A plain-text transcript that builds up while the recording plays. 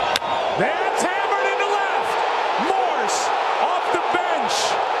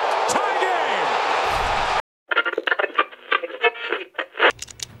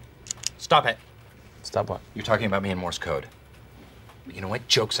Stop it. Stop what? You're talking about me in Morse code. But you know what?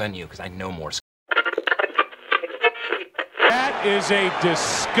 Joke's on you, because I know Morse code. That is a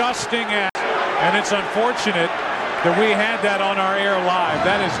disgusting act, and it's unfortunate that we had that on our air live.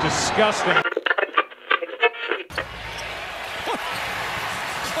 That is disgusting.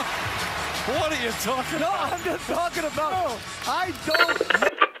 What are you talking about? I'm just talking about. I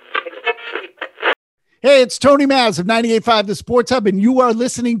don't. Hey, it's Tony Maz of 98.5 The Sports Hub, and you are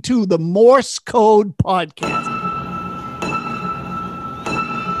listening to the Morse Code Podcast.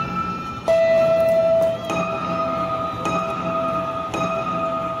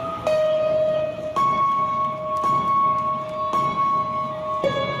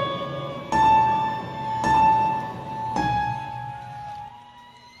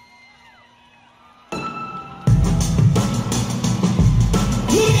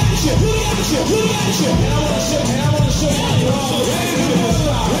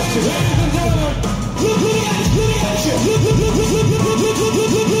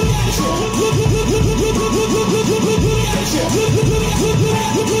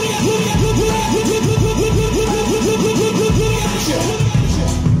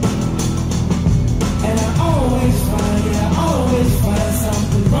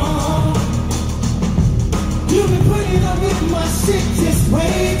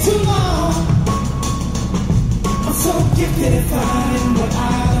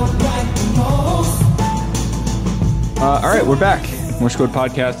 All right, we're back. Morse Code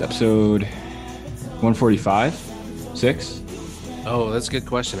Podcast, episode 145, 6. Oh, that's a good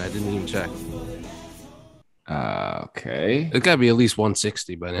question. I didn't even check. Okay. It's got to be at least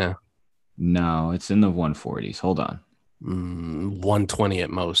 160 by now. No, it's in the 140s. Hold on. 120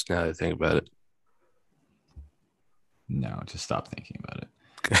 at most, now that I think about it. No, just stop thinking about it.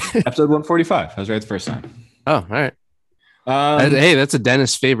 Episode 145. I was right the first time. Oh, all right. Hey, that's a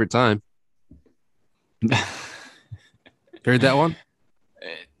dentist's favorite time. Heard that one?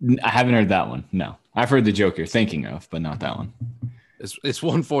 I haven't heard that one. No. I've heard the joke you're thinking of, but not that one. It's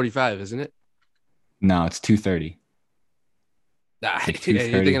 145, isn't it? No, it's 2:30. Yeah,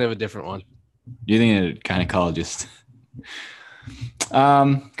 you're thinking of a different one. You're thinking of gynecologist.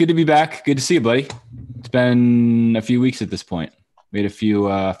 Good to be back. Good to see you, buddy. It's been a few weeks at this point. We had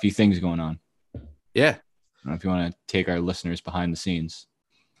a few things going on. Yeah. I don't know if you want to take our listeners behind the scenes.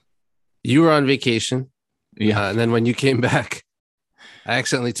 You were on vacation. Yeah. And then when you came back, I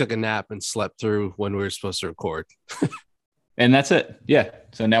accidentally took a nap and slept through when we were supposed to record. And that's it. Yeah.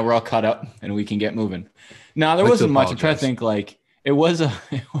 So now we're all caught up and we can get moving. No, there wasn't much. I'm trying to think, like, it was like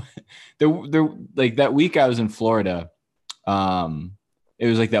that week I was in Florida. It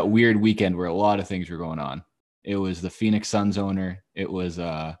was like that weird weekend where a lot of things were going on. It was the Phoenix Suns owner. It was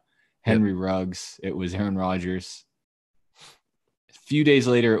Henry Ruggs. It was Aaron Rodgers. A few days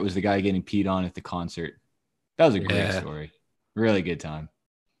later, it was the guy getting peed on at the concert. That was a great story. Really good time.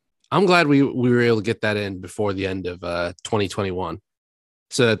 I'm glad we were able to get that in before the end of 2021,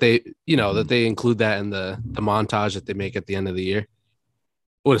 so that they, that they include that in the montage that they make at the end of the year.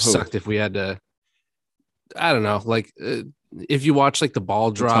 Would have sucked if we had to. I don't know, like if you watch like the ball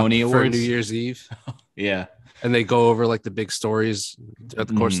drop Tony for Awards? New Year's Eve, Yeah. and they go over like the big stories throughout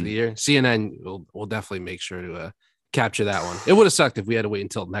the course of the year. CNN will definitely make sure to capture that one. It would have sucked if we had to wait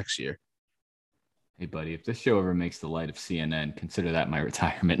until next year. Hey, buddy, if this show ever makes the light of CNN, consider that my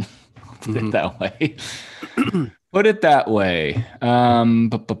retirement. I'll put it that way. Put it that way.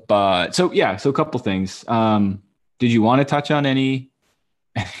 So a couple things. Did you want to touch on any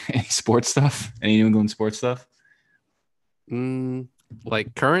sports stuff? Any New England sports stuff?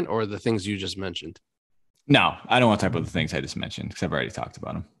 Like current or the things you just mentioned? No, I don't want to talk about the things I just mentioned because I've already talked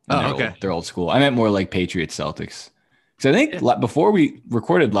about them. Okay. They're old school. I meant more like Patriots, Celtics. Because I think before we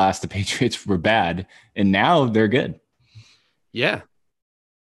recorded last, the Patriots were bad, and now they're good. Yeah.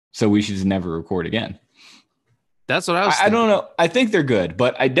 So we should just never record again. That's what I was thinking. I don't know. I think they're good,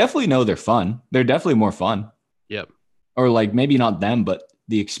 but I definitely know they're fun. They're definitely more fun. Yep. Or like maybe not them, but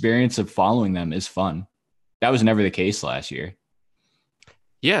the experience of following them is fun. That was never the case last year.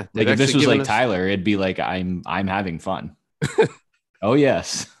 Yeah. Like if this was like Tyler, it'd be like, I'm having fun. Oh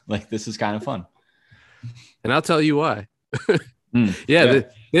yes. Like this is kind of fun. And I'll tell you why. They've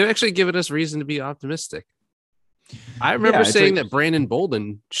actually given us reason to be optimistic. I remember saying that Brandon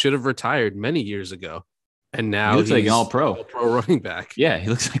Bolden should have retired many years ago. And now he looks like an all-pro running back. Yeah, he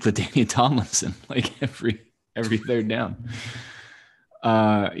looks like LaDainian Tomlinson, like every third down.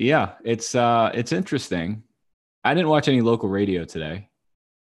 It's interesting. I didn't watch any local radio today.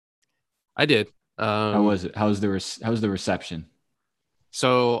 I did. How was it? How's the reception?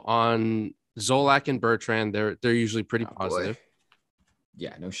 So on Zolak and Bertrand, they're usually pretty positive. Boy.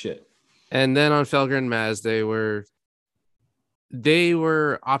 Yeah, no shit. And then on Felger and Maz, they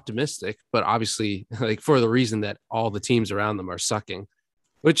were optimistic, but obviously like for the reason that all the teams around them are sucking,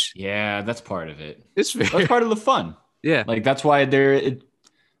 which Yeah, that's part of it. is fair. That's part of the fun. Yeah. Like that's why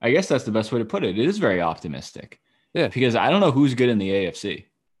I guess that's the best way to put it. It is very optimistic. Yeah. Because I don't know who's good in the AFC.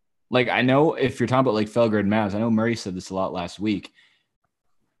 Like I know if you're talking about like Felger and Mavs, I know Murray said this a lot last week.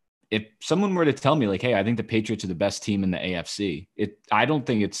 If someone were to tell me like, hey, I think the Patriots are the best team in the AFC, I don't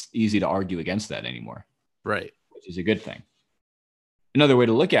think it's easy to argue against that anymore. Right. Which is a good thing. Another way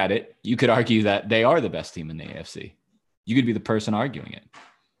to look at it, you could argue that they are the best team in the AFC. You could be the person arguing it.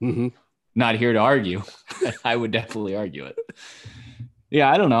 Mm-hmm. Not here to argue. I would definitely argue it. Yeah,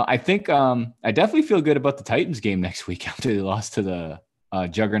 I don't know. I think I definitely feel good about the Titans game next week after they lost to the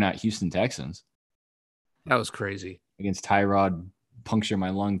juggernaut Houston Texans. That was crazy. Against Tyrod Puncture My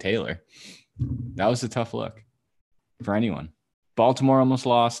Lung Taylor. That was a tough look for anyone. Baltimore almost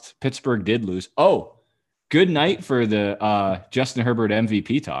lost. Pittsburgh did lose. Oh, good night for the Justin Herbert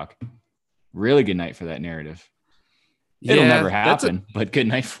MVP talk. Really good night for that narrative. It'll never happen, but good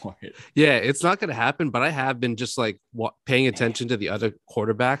night for it. Yeah, it's not going to happen, but I have been just like paying attention to the other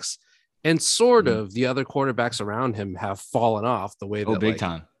quarterbacks, and sort of the other quarterbacks around him have fallen off the way that big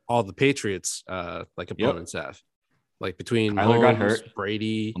time. All the Patriots like opponents have. Like between Kyler Mahomes, got hurt,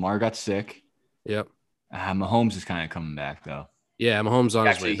 Brady, Lamar got sick. Yep. Mahomes is kind of coming back though. Yeah, Mahomes on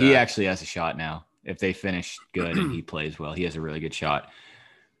his way back. He actually has a shot now. If they finish good and he plays well, he has a really good shot.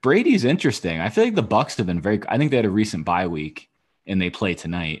 Brady's interesting. I feel like the Bucs have been I think they had a recent bye week and they play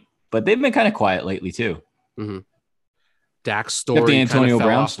tonight, but they've been kind of quiet lately too. Mm-hmm. Dak's story, the Antonio kind of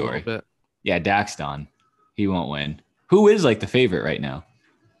Brown story. Yeah, Dak's done. He won't win. Who is like the favorite right now?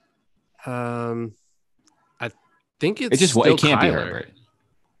 I think it's just still it can't Kyler. be Herbert.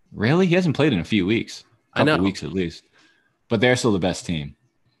 Really? He hasn't played in a few weeks. I know. Weeks at least. But they're still the best team.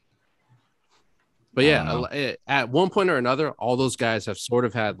 But yeah, at one point or another, all those guys have sort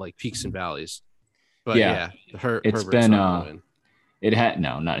of had like peaks and valleys. But it's Herbert's been not gonna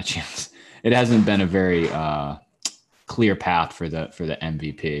win. Not a chance. It hasn't been a very clear path for the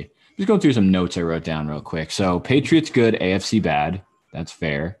MVP. Just going through some notes I wrote down real quick. So Patriots good, AFC bad. That's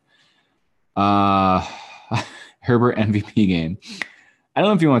fair. Herbert MVP game. I don't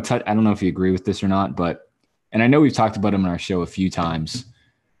know if you want to touch. I don't know if you agree with this or not, and I know we've talked about him on our show a few times.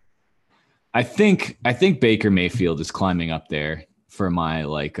 I think Baker Mayfield is climbing up there for my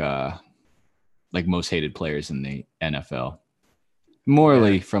like most hated players in the NFL.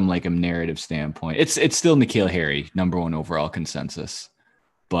 Morally, from like a narrative standpoint, it's still N'Keal Harry, number one overall consensus.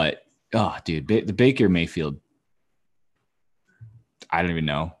 But dude, the Baker Mayfield, I don't even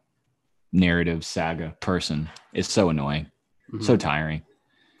know, narrative saga person is so annoying, so tiring.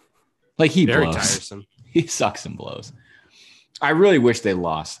 Like he Very blows. tiresome. He sucks and blows. I really wish they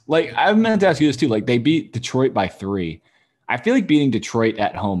lost. Like, I meant to ask you this too. Like, they beat Detroit by 3. I feel like beating Detroit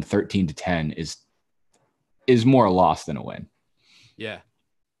at home 13-10 is more a loss than a win. Yeah.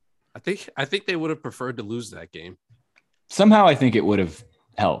 I think they would have preferred to lose that game. Somehow I think it would have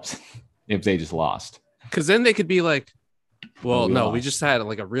helped if they just lost. Because then they could be like, well, we no, lost. we just had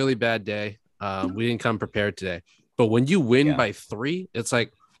like a really bad day. We didn't come prepared today. But when you win by 3, it's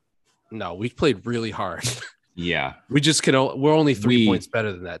like, no, we played really hard. Yeah. We're only 3 points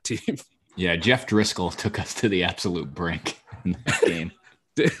better than that team. Yeah, Jeff Driscoll took us to the absolute brink in that game.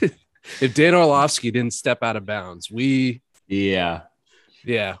 If Dan Orlovsky didn't step out of bounds, we were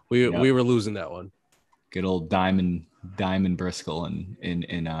losing that one. Good old Diamond Briscoe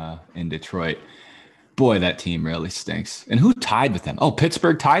in Detroit. Boy, that team really stinks. And who tied with them? Oh,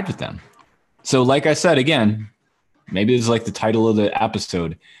 Pittsburgh tied with them. So like I said, again, maybe this is like the title of the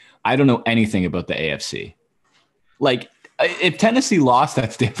episode. I don't know anything about the AFC. Like, if Tennessee lost,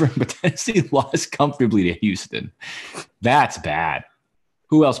 that's different, but Tennessee lost comfortably to Houston. That's bad.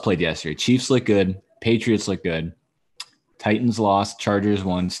 Who else played yesterday? Chiefs look good. Patriots look good. Titans lost. Chargers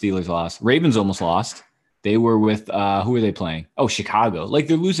won. Steelers lost. Ravens almost lost. They were with, who were they playing? Oh, Chicago. Like,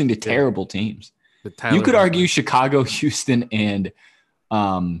 they're losing to terrible teams. You could argue Chicago, Houston, and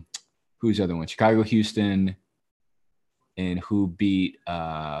who's the other one? Chicago, Houston, and who beat,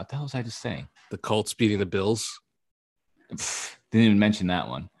 what the hell was I just saying? The Colts beating the Bills. Didn't even mention that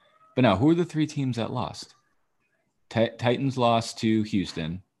one. But no, who are the 3 teams that lost? Titans lost to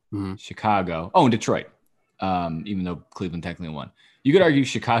Houston, Chicago. Oh, and Detroit, even though Cleveland technically won. You could argue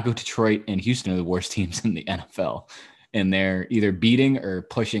Chicago, Detroit, and Houston are the worst teams in the NFL. And they're either beating or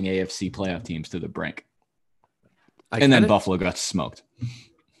pushing AFC playoff teams to the brink. Then Buffalo got smoked.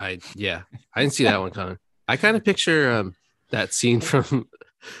 I didn't see that one coming. I kind of picture that scene from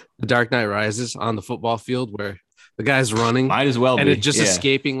The Dark Knight Rises on the football field where The guy's running. Might as well and be. it just Yeah.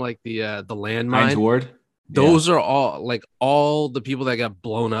 escaping like the landmine. Hines Ward. Those are all the people that got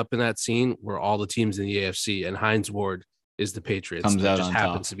blown up in that scene were all the teams in the AFC, and Hines Ward is the Patriots. Comes that out just on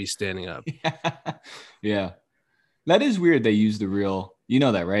happens top. to be standing up. Yeah. That is weird. They used the real, you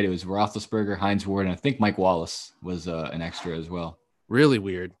know that, right? It was Roethlisberger, Hines Ward, and I think Mike Wallace was an extra as well. Really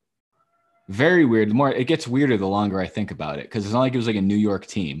weird. Very weird. The more it gets weirder, the longer I think about it, because it's not like it was like a New York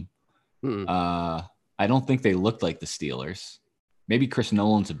team. I don't think they looked like the Steelers. Maybe Chris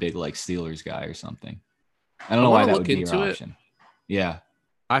Nolan's a big like Steelers guy or something. I don't know why that would be your option. Yeah.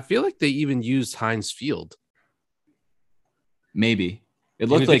 I feel like they even used Heinz Field. Maybe. It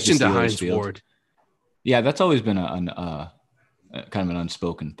looked like the to Steelers Heinz field. Ward. Yeah, that's always been a kind of an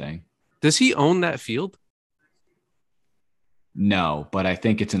unspoken thing. Does he own that field? No, but I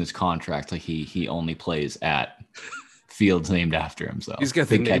think it's in his contract. Like he only plays at fields named after him. So he's got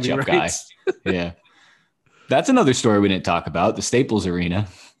the big catch-up naming guy. rights. Yeah. That's another story we didn't talk about. The Staples Arena.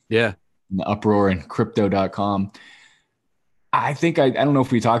 Yeah. The uproar in crypto.com. I think I don't know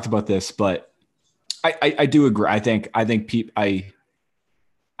if we talked about this, but I do agree. I think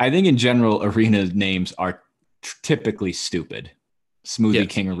in general, arena names are typically stupid. Smoothie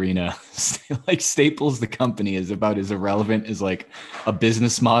King Arena, like Staples, the company, is about as irrelevant as like a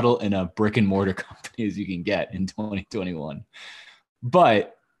business model and a brick and mortar company as you can get in 2021.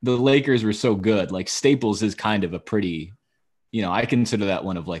 But the Lakers were so good. Like Staples is kind of a pretty, I consider that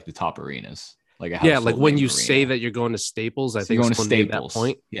one of like the top arenas. Like like when you say that you're going to Staples, I think you're going it's to Staples. That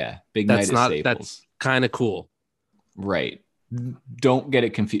point. Yeah, big that's night at Staples. That's kind of cool. Right. Don't get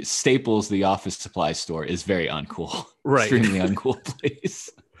it confused. Staples, the office supply store, is very uncool. Right. Extremely uncool place.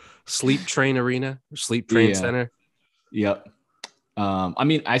 Sleep Train Arena, Sleep Train Center. Yep. I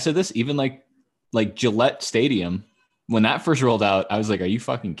mean, I said this even like Gillette Stadium. When that first rolled out, I was like, are you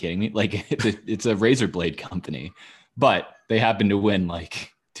fucking kidding me? Like it's a razor blade company, but they happen to win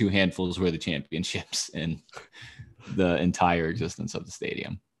like 2 handfuls worth of championships in the entire existence of the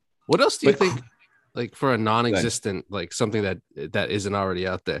stadium. What else do you think? Like for a non-existent, like something that isn't already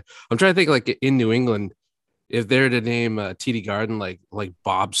out there. I'm trying to think like in New England, if they're to name TD Garden, like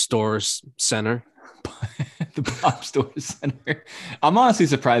Bob Stores Center. The Bob Stores Center. I'm honestly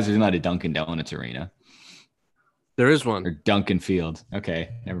surprised there's not a Dunkin' Donuts arena. There is one. Or Dunkin' Field.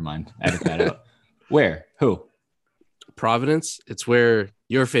 Okay, never mind. Edit that out. Where? Who? Providence. It's where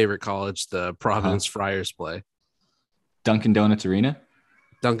your favorite college, the Providence Friars, play. Dunkin' Donuts arena?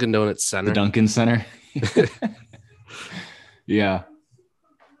 Dunkin' Donuts Center. The Dunkin' Center. Yeah.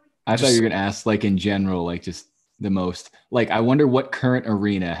 I thought you were going to ask, like, in general, like, just the most, like, I wonder what current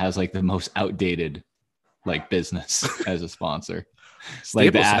arena has, like, the most outdated, like, business as a sponsor.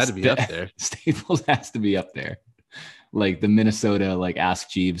 Staples had to be up there. Staples has to be up there. Like, the Minnesota, like,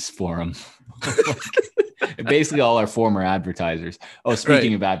 Ask Jeeves forum. Basically all our former advertisers. Oh,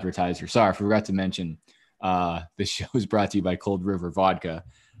 speaking of advertisers, sorry, I forgot to mention, this show is brought to you by Cold River Vodka,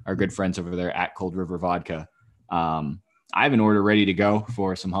 our good friends over there at Cold River Vodka. I have an order ready to go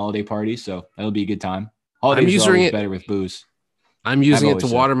for some holiday parties, so that'll be a good time. Holidays are always better with booze. I'm using it to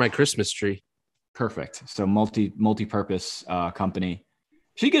water my Christmas tree. Perfect. So multi-purpose company.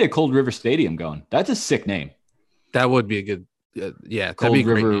 Should get a Cold River Stadium going. That's a sick name. That would be a good, Cold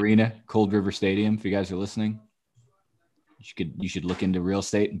River Arena, Cold River Stadium. If you guys are listening, you should look into real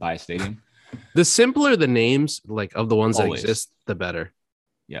estate and buy a stadium. The simpler the names, like of the ones that exist, the better.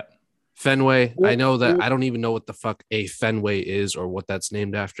 Yeah. Fenway. I know that I don't even know what the fuck a Fenway is or what that's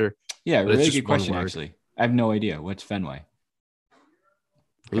named after. Yeah, really good question, actually. I have no idea. What's Fenway?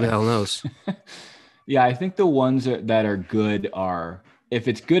 Who the hell knows? Yeah, I think the ones that are good are, if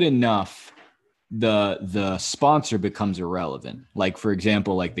it's good enough, the sponsor becomes irrelevant. Like, for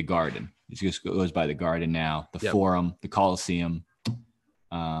example, like the Garden. It just goes by the Garden now. The Forum, the Coliseum.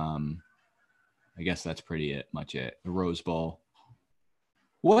 I guess that's much it. The Rose Bowl.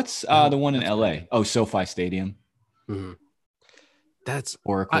 What's the one in LA? Oh, SoFi Stadium. Mm-hmm. That's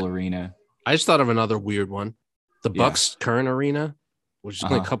Oracle Arena. I just thought of another weird one. The Bucks current arena, which is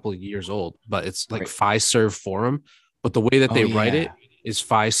only a couple of years old, but it's like Fiserv Forum. But the way that they write it is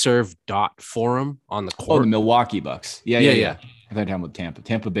Fiserv.forum on the court. Oh, the Milwaukee Bucks. Yeah. I thought talking about Tampa.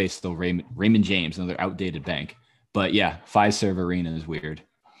 Tampa Bay still Raymond James, another outdated bank. But yeah, Fiserv Arena is weird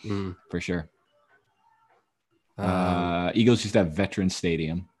for sure. Eagles used to have Veterans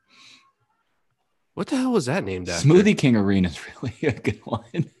Stadium. What the hell was that named after? Smoothie King Arena is really a good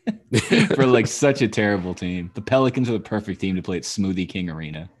one for like such a terrible team. The Pelicans are the perfect team to play at Smoothie King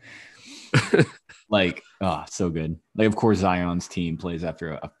Arena. Like, oh, so good. Like, of course, Zion's team plays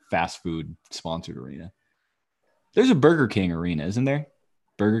after a fast food sponsored arena. There's a Burger King arena, isn't there?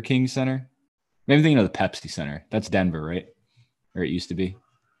 Burger King Center. Maybe I'm thinking of the Pepsi Center. That's Denver, right? Or it used to be.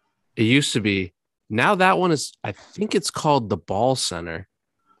 It used to be. Now that one is, I think it's called the Ball Center.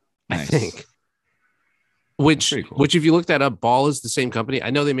 Nice. I think. Which, pretty cool. which, if you look that up, Ball is the same company. I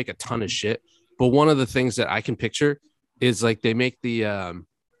know they make a ton of shit, but one of the things that I can picture is like they make the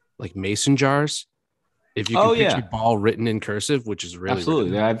like mason jars. If you can picture Ball written in cursive, which is really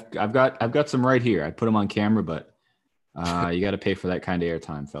absolutely. Really I've got some right here. I put them on camera, but you got to pay for that kind of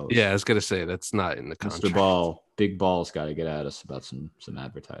airtime, fellas. yeah, I was gonna say that's not in the contract. Mr. Ball, Big Ball's got to get at us about some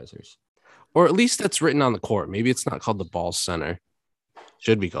advertisers. Or at least that's written on the court. Maybe it's not called the Ball Center.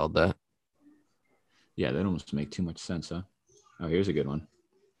 Should be called that. Yeah, that almost make too much sense, huh? Oh, here's a good one.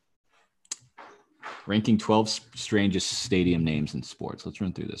 Ranking 12 strangest stadium names in sports. Let's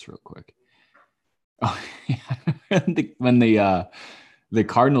run through this real quick. Oh, yeah. When the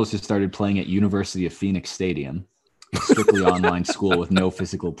Cardinals just started playing at University of Phoenix Stadium, a strictly online school with no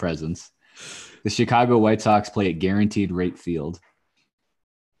physical presence. The Chicago White Sox play at Guaranteed Rate Field.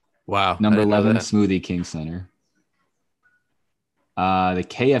 Wow. Number 11, Smoothie King Center. The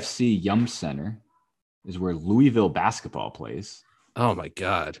KFC Yum Center is where Louisville basketball plays. Oh my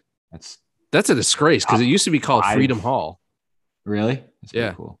God. That's a disgrace because it used to be called Freedom Hall. Really? That's pretty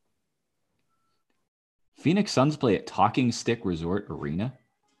yeah. Cool. Phoenix Suns play at Talking Stick Resort Arena.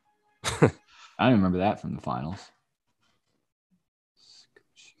 I don't remember that from the finals.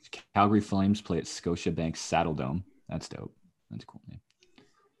 Calgary Flames play at Scotiabank Saddle Dome. That's dope. That's a cool name.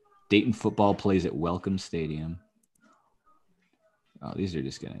 Dayton football plays at Welcome Stadium. Oh, these are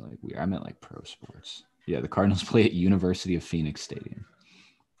just getting like weird. I meant like pro sports. Yeah, the Cardinals play at University of Phoenix Stadium.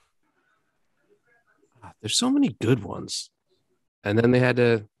 There's so many good ones. And then they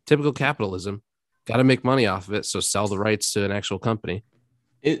had typical capitalism. Got to make money off of it, so sell the rights to an actual company.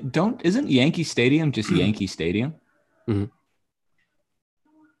 Isn't Yankee Stadium just Yankee Stadium? Mm-hmm.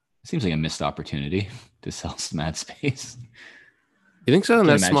 It seems like a missed opportunity to sell some ad space. You think so in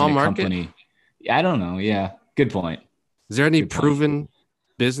that small market? Company, I don't know. Yeah, good point. Is there any proven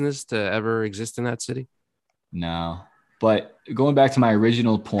business to ever exist in that city? No. But going back to my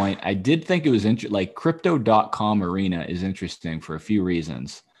original point, I did think it was interesting. Like Crypto.com Arena is interesting for a few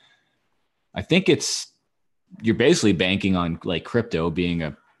reasons. I think you're basically banking on like crypto being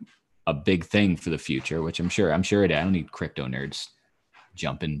a big thing for the future, which I'm sure it is. I don't need crypto nerds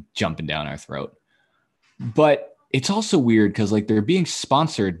jumping down our throat. But it's also weird because like they're being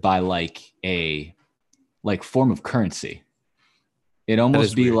sponsored by like a form of currency. It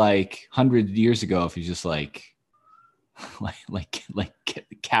almost be weird. Like 100 years ago if you just like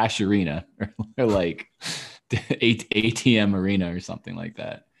Cash Arena or like ATM Arena or something like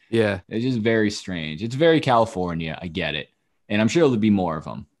that. Yeah. It's just very strange. It's very California. I get it. And I'm sure there'll be more of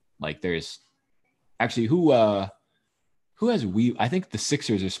them. Like there's actually who has I think the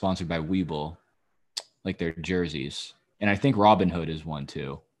Sixers are sponsored by Webull, like their jerseys. And I think Robin Hood is one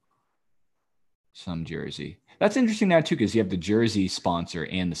too. Some jersey. That's interesting now too, because you have the jersey sponsor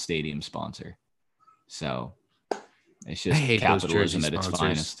and the stadium sponsor. So it's just capitalism at its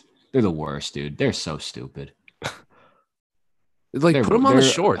finest. They're the worst, dude. They're so stupid. Like put them on the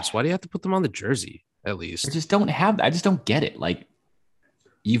shorts. Why do you have to put them on the jersey at least? I just don't get it. Like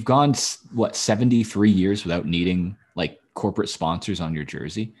you've gone 73 years without needing like corporate sponsors on your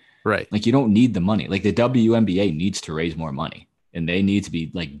jersey. Right. Like you don't need the money. Like the WNBA needs to raise more money and they need to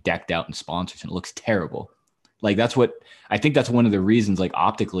be like decked out in sponsors and it looks terrible. Like that's one of the reasons like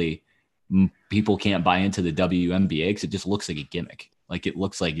optically people can't buy into the WNBA because it just looks like a gimmick. Like it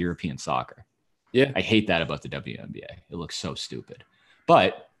looks like European soccer. Yeah. I hate that about the WNBA. It looks so stupid.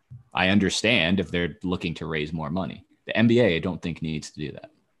 But I understand if they're looking to raise more money. The NBA, I don't think needs to do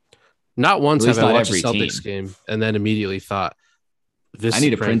that. Not once have I watched a Celtics game and then immediately thought, I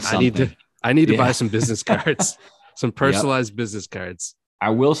need to print something. I need to buy some business cards, some personalized business cards. I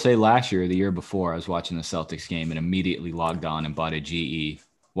will say last year, or the year before, I was watching the Celtics game and immediately logged on and bought a GE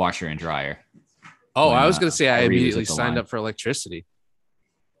washer and dryer. Oh, I was going to say I immediately signed up for electricity.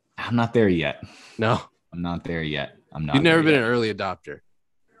 I'm not there yet. No, I'm not there yet. You've never been an early adopter.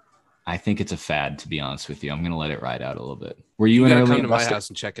 I think it's a fad, to be honest with you. I'm going to let it ride out a little bit. Were you an early come to my house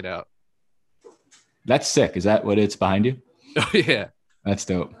and check it out? That's sick. Is that what it's behind you? Oh, yeah. That's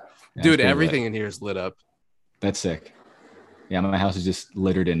dope. Yeah, dude, everything in here is lit up. That's sick. Yeah, my house is just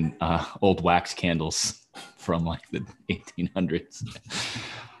littered in old wax candles from like the 1800s.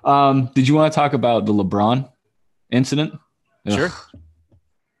 Did you want to talk about the LeBron incident? Sure.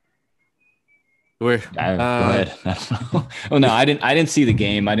 Go ahead. I don't know. Oh no, I didn't see the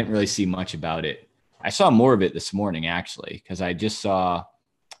game. I didn't really see much about it. I saw more of it this morning actually, because I just saw.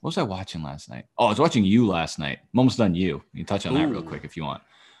 What was I watching last night? Oh, I was watching You last night. I'm almost done You. You can touch on that real quick if you want.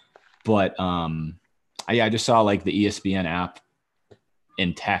 But I just saw like the ESPN app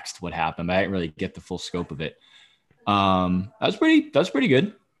in text what happened. But I didn't really get the full scope of it. That was pretty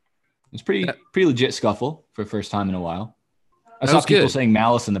good. It's pretty legit scuffle for the first time in a while. I saw people saying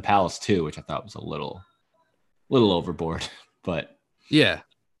Malice in the Palace too, which I thought was a little overboard. But yeah.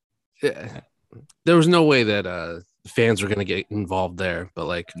 There was no way that fans were going to get involved there. But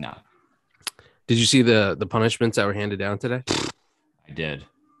like, no. Did you see the punishments that were handed down today? I did.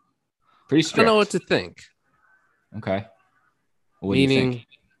 Pretty strict. I don't know what to think. Okay. What do you think?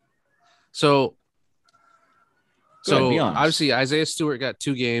 So be honest. Obviously Isaiah Stewart got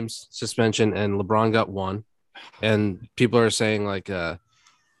 2 games suspension and LeBron got 1. And people are saying like the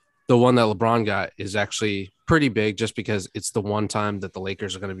one that LeBron got is actually pretty big just because it's the one time that the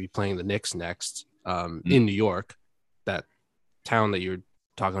Lakers are going to be playing the Knicks next in New York, that town that you were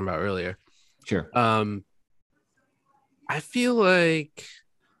talking about earlier. Sure. I feel like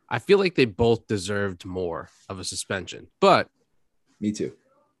they both deserved more of a suspension, but me too.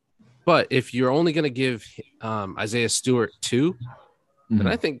 But if you're only going to give Isaiah Stewart 2, then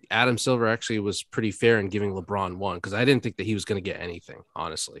I think Adam Silver actually was pretty fair in giving LeBron 1 because I didn't think that he was going to get anything,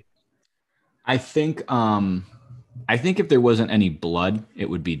 honestly. I think if there wasn't any blood, it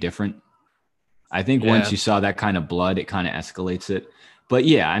would be different. I think once you saw that kind of blood, it kind of escalates it. But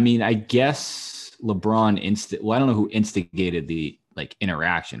yeah, I mean, I guess LeBron I don't know who instigated the like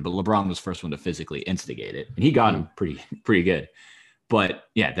interaction, but LeBron was the first one to physically instigate it, and he got him pretty good. But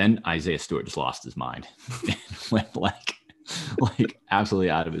yeah, then Isaiah Stewart just lost his mind and went like absolutely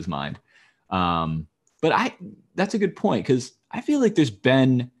out of his mind. But that's a good point because I feel like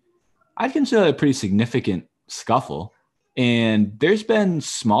I'd consider it a pretty significant scuffle, and there's been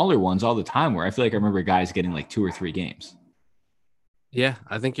smaller ones all the time where I feel like I remember guys getting like 2 or 3 games. Yeah,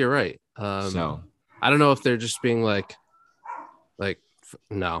 I think you're right. So I don't know if they're just being like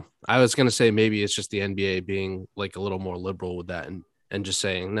no. I was gonna say maybe it's just the NBA being like a little more liberal with that and just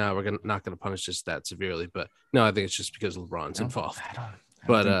saying no, we're not gonna punish this that severely. But no, I think it's just because LeBron's involved. I don't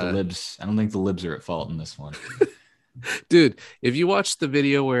think the libs are at fault in this one. Dude, if you watch the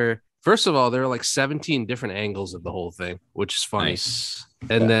video where first of all there are like 17 different angles of the whole thing, which is funny. Nice.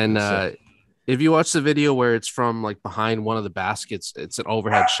 And then if you watch the video where it's from like behind one of the baskets, it's an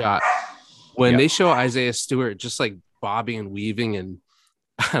overhead shot. When they show Isaiah Stewart just like bobbing and weaving and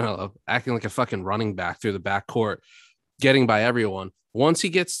I don't know, acting like a fucking running back through the backcourt, getting by everyone. Once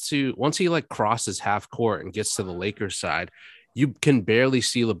he like crosses half court and gets to the Lakers side, you can barely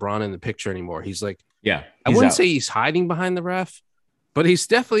see LeBron in the picture anymore. He's like, I wouldn't say he's hiding behind the ref, but he's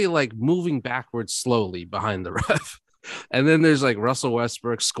definitely like moving backwards slowly behind the ref. And then there's like Russell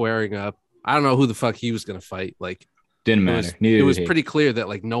Westbrook squaring up. I don't know who the fuck he was going to fight. Like, didn't matter. It was pretty clear that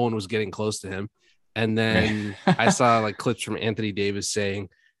like no one was getting close to him. And then I saw like clips from Anthony Davis saying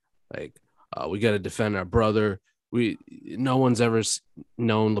like, we got to defend our brother. No one's ever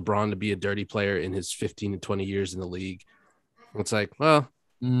known LeBron to be a dirty player in his 15 to 20 years in the league. It's like, well,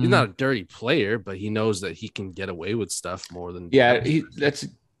 he's not a dirty player, but he knows that he can get away with stuff more than he's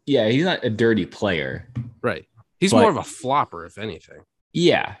not a dirty player. Right. He's more of a flopper, if anything.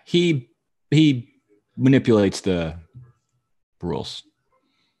 Yeah, he manipulates the rules.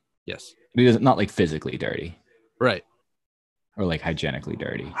 Yes. He doesn't not like physically dirty. Right. Or like hygienically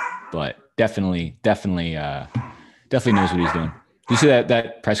dirty, but definitely knows what he's doing. Do you see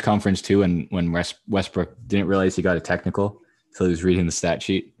that press conference too? And when Westbrook didn't realize he got a technical, so he was reading the stat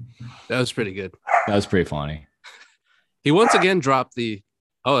sheet. That was pretty good. That was pretty funny. He once again dropped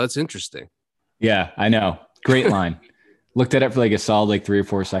that's interesting. Yeah, I know. Great line. Looked at it for like a solid like 3 or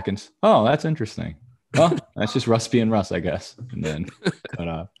 4 seconds. Oh, that's interesting. Well, that's just Russ being Russ, I guess. And then cut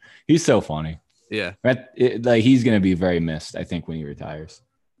off. He's so funny. Yeah. He's going to be very missed, I think, when he retires.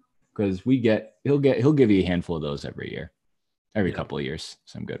 Because he'll give you a handful of those every year. Every couple of years.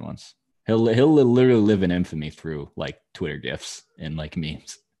 Some good ones. He'll literally live in infamy through like Twitter GIFs and like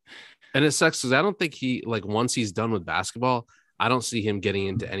memes. And it sucks because I don't think he like once he's done with basketball, I don't see him getting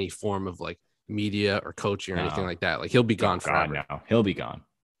into any form of like media or coaching or anything like that. Like he'll be gone forever. No, he'll be gone.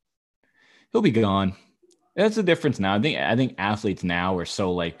 He'll be gone. That's the difference now. I think athletes now are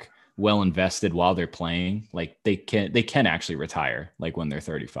so like well invested while they're playing. Like they can actually retire like when they're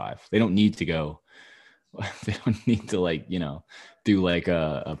 35. They don't need to go. They don't need to like, do like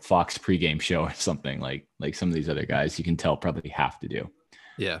a Fox pregame show or something like some of these other guys you can tell probably have to do.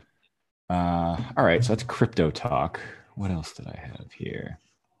 Yeah. All right. So that's crypto talk. What else did I have here?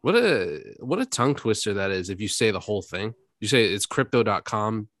 What a tongue twister that is. If you say the whole thing, you say it's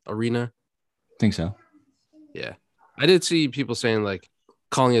crypto.com arena. I think so. Yeah. I did see people saying like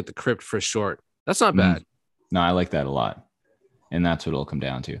calling it the crypt for short. That's not bad. No, I like that a lot. And that's what it'll come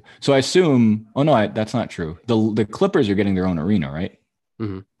down to. So I assume, that's not true. The Clippers are getting their own arena, right?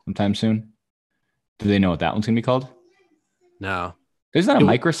 Mm-hmm. Sometime soon. Do they know what that one's going to be called? No. There's not a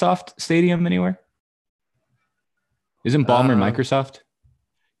Microsoft stadium anywhere? Isn't Ballmer Microsoft?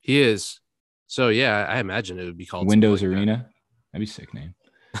 He is. So, yeah, I imagine it would be called Windows Arena. That'd be a sick name.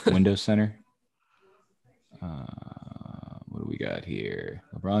 Windows Center. What do we got here?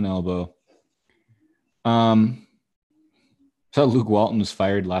 LeBron elbow. So Luke Walton was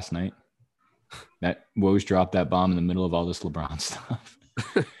fired last night. That Woj dropped that bomb in the middle of all this LeBron stuff.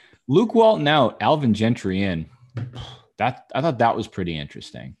 Luke Walton out, Alvin Gentry in. I thought that was pretty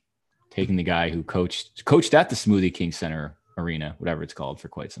interesting. Taking the guy who coached at the Smoothie King Center Arena, whatever it's called, for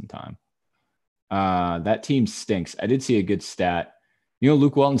quite some time. That team stinks. I did see a good stat.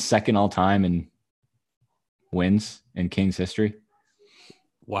 Luke Walton's second all time in wins in Kings history.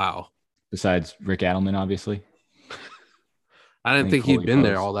 Wow. Besides Rick Adelman, obviously. I didn't think he'd been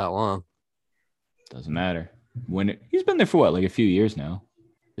there all that long. Doesn't matter. He's been there for what, like a few years now?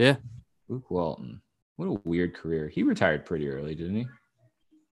 Yeah. Luke Walton. What a weird career. He retired pretty early, didn't he?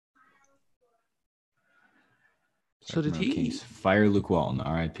 So did he? Kings fire Luke Walton,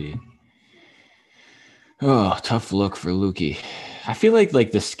 RIP. Oh, tough look for Lukey. I feel like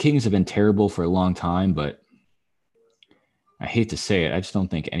the Kings have been terrible for a long time, but I hate to say it, I just don't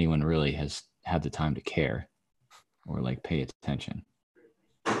think anyone really has had the time to care or pay attention.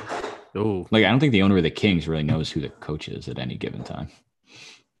 Oh, I don't think the owner of the Kings really knows who the coach is at any given time.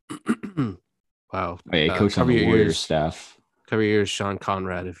 Wow. Hey, coach on the Warriors staff. Cover your ears, Sean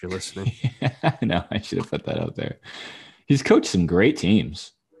Conrad, if you're listening. No, I should have put that out there. He's coached some great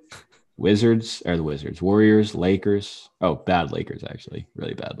teams. Warriors, Lakers. Oh, bad Lakers, actually.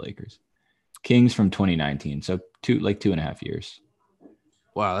 Really bad Lakers. Kings from 2019. So 2.5 years.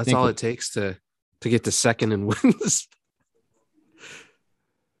 Wow, that's all it takes to get to second and win this.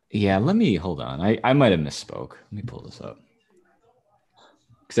 Yeah, hold on. I might have misspoke. Let me pull this up.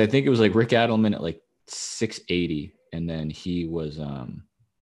 Because I think it was Rick Adelman at 680, and then he was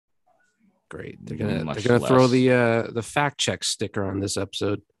great. They're gonna throw the fact check sticker on this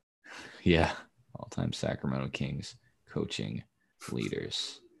episode. Yeah, all-time Sacramento Kings coaching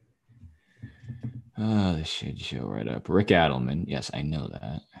leaders. Oh, this should show right up. Rick Adelman. Yes, I know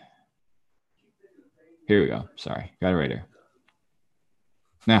that. Here we go. Sorry, got it right here.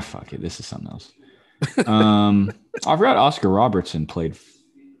 Nah, fuck it. This is something else. I forgot Oscar Robertson played.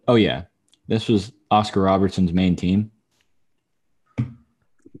 Oh yeah, this was Oscar Robertson's main team.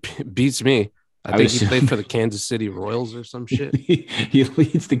 Beats me. I think he played for the Kansas City Royals or some shit. He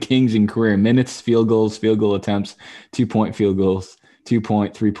leads the Kings in career minutes, field goals, field goal attempts, 2-point field goals,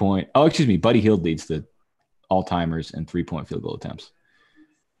 2-point, 3-point. Oh, excuse me. Buddy Hield leads the all-timers in 3-point field goal attempts.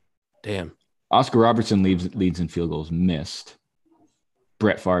 Damn. Oscar Robertson leads in field goals missed.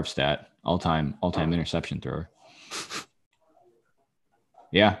 Brett Favre stat, all-time interception thrower.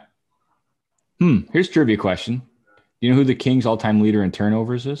 Yeah. Here's a trivia question. You know who the Kings all-time leader in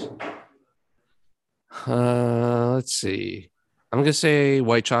turnovers is? Let's see. I'm gonna say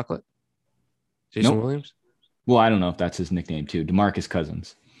White Chocolate. Jason Williams. Well, I don't know if that's his nickname too. DeMarcus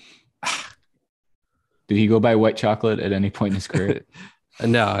Cousins. Did he go by White Chocolate at any point in his career?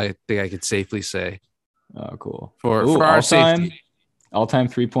 No, I think I could safely say. Oh, cool. For our safety. All-time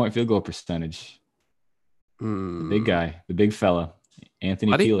 3-point field goal percentage. The big guy, the big fella,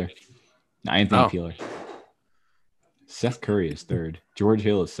 Anthony Peeler. No, Anthony Peeler. Seth Curry is third. George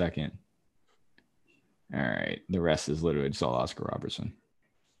Hill is second. All right. The rest is literally just all Oscar Robertson.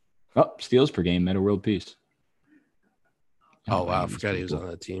 Oh, steals per game, Meta World Peace. Oh, wow. I forgot he was on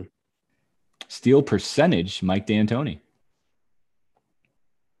that team. Steal percentage, Mike D'Antoni.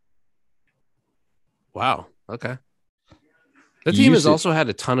 Wow. Okay. The team has also had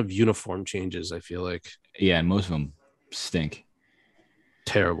a ton of uniform changes, I feel like. Yeah, and most of them stink.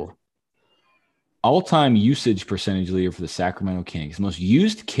 Terrible. All-time usage percentage leader for the Sacramento Kings. Most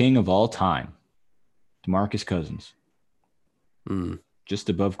used king of all time. DeMarcus Cousins. Just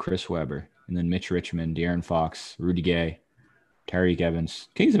above Chris Webber. And then Mitch Richmond, De'Aaron Fox, Rudy Gay, Tyreek Evans.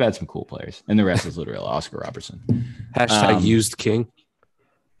 Kings have had some cool players. And the rest is literally Oscar Robertson. Hashtag used king.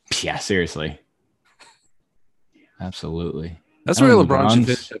 Yeah, seriously. Absolutely. That's where LeBron should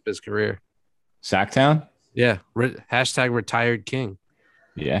finish up his career. Sacktown? Yeah. Hashtag retired king.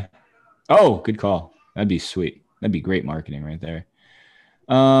 Yeah. Oh, good call. That'd be sweet. That'd be great marketing right there.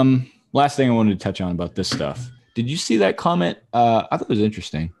 Last thing I wanted to touch on about this stuff. Did you see that comment? I thought it was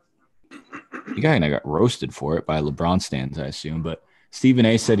interesting. You guy and I got roasted for it by LeBron stands, I assume. But Stephen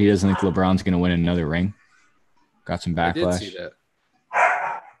A said he doesn't think LeBron's going to win another ring. Got some backlash. I did see that.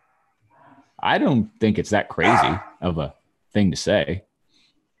 I don't think it's that crazy of a thing to say.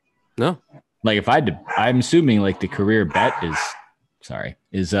 No. Like if I'm assuming like the career bet is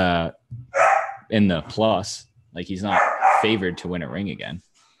in the plus. Like he's not favored to win a ring again.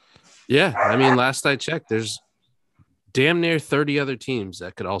 Yeah, I mean, last I checked, there's damn near 30 other teams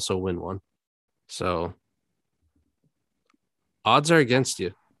that could also win one. So odds are against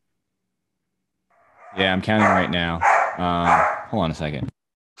you. Yeah, I'm counting right now. Hold on a second.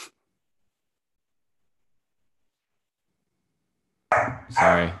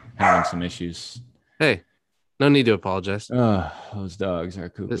 Sorry, having some issues. Hey, no need to apologize. Those dogs are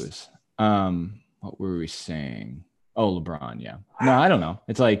cuckoos. What were we saying? Oh, LeBron, yeah. No, I don't know.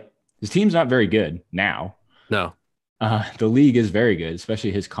 It's like his team's not very good now. No. The league is very good,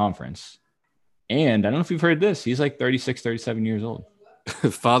 especially his conference. And I don't know if you've heard this. He's like 36, 37 years old.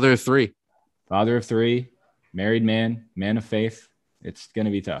 Father of three. Father of three, married man of faith. It's going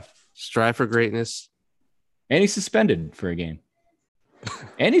to be tough. Strive for greatness. And he's suspended for a game.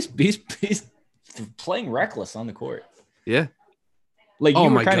 And he's playing reckless on the court. Yeah. Like you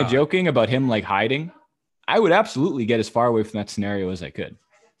were kind of joking about him like hiding. I would absolutely get as far away from that scenario as I could.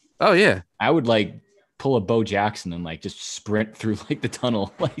 Oh, yeah. I would like pull a Bo Jackson and like just sprint through like the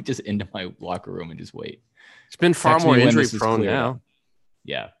tunnel, like just into my locker room and just wait. It's been far more injury prone now.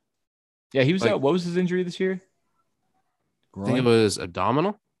 Yeah. Yeah, he was out. What was his injury this year? I think it was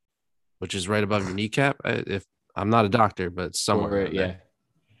abdominal, which is right above your kneecap. If I'm not a doctor, but somewhere. Yeah.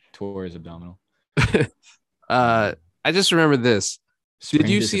 Tore his abdominal. I just remember this. Did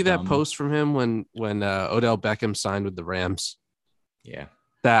you see abdominal. that post from him when Odell Beckham signed with the Rams? Yeah.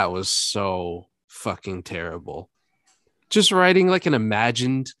 That was so fucking terrible. Just writing like an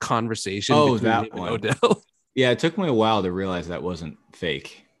imagined conversation between that him and one. Odell. Yeah, it took me a while to realize that wasn't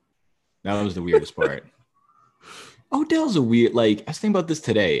fake. That was the weirdest part. Odell's a weird, like, I was thinking about this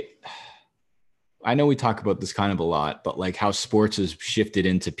today. I know we talk about this kind of a lot, but like how sports has shifted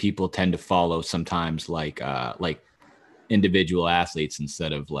into people tend to follow sometimes like individual athletes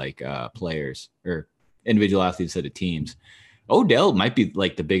instead of like players, or individual athletes instead of teams. Odell might be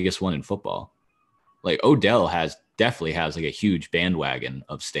like the biggest one in football. Like Odell definitely has like a huge bandwagon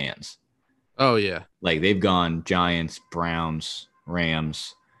of stands. Oh yeah. Like they've gone Giants, Browns,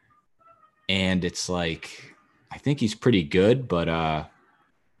 Rams. And it's like, I think he's pretty good, but I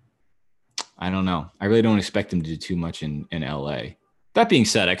don't know. I really don't expect him to do too much in LA. That being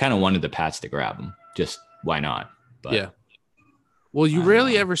said, I kind of wanted the Pats to grab him. Just why not? But yeah. Well, you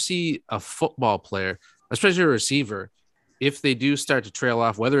rarely ever see a football player, especially a receiver, if they do start to trail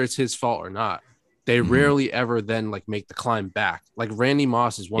off, whether it's his fault or not, they rarely ever then like make the climb back. Like Randy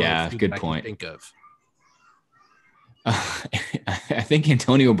Moss is one of the few that I can think of. I think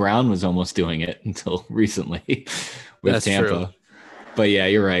Antonio Brown was almost doing it until recently with That's Tampa. true. But yeah,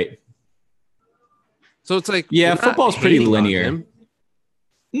 you're right. So it's like, yeah, football's pretty linear.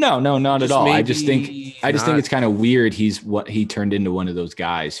 No, not Just at all. I just think it's kind of weird. He turned into one of those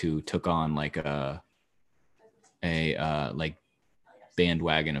guys who took on like a like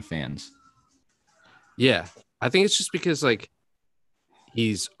bandwagon of fans. Yeah, I think it's just because like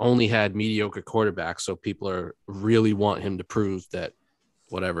he's only had mediocre quarterbacks, so people really want him to prove that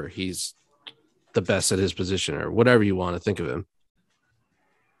whatever, he's the best at his position or whatever you want to think of him.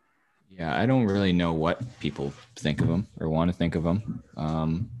 Yeah, I don't really know what people think of him or want to think of him.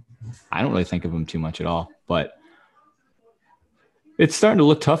 I don't really think of him too much at all, but it's starting to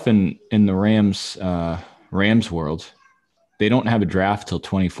look tough in the Rams world. They don't have a draft till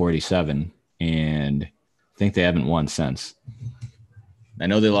 2047, and I think they haven't won since. I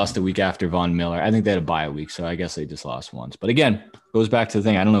know they lost a week after Von Miller. I think they had a bye week, so I guess they just lost once. But again, goes back to the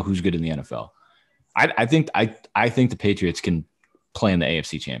thing. I don't know who's good in the NFL. I think the Patriots can play in the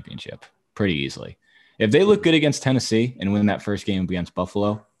AFC Championship pretty easily. If they look good against Tennessee and win that first game against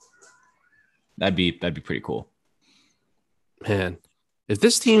Buffalo, that'd be pretty cool. Man, if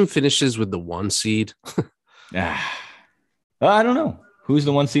this team finishes with the 1 seed, I don't know. Who's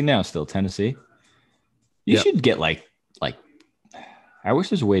the 1 seed now still? Tennessee? You should get like I wish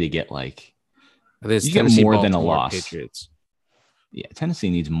there's a way to get like I think it's you Tennessee, get more Baltimore, than a loss. Patriots. Yeah, Tennessee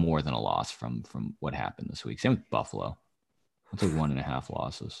needs more than a loss from what happened this week. Same with Buffalo. That's like 1.5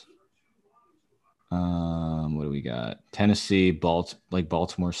 losses. What do we got? Tennessee,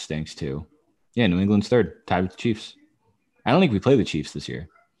 Baltimore stinks too. Yeah, New England's third, tied with the Chiefs. I don't think we play the Chiefs this year,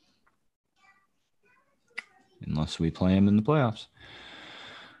 unless we play them in the playoffs.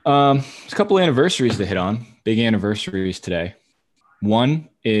 There's a couple of anniversaries to hit on. Big anniversaries today. One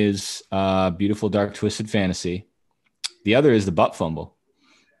is Beautiful Dark Twisted Fantasy. The other is the butt fumble.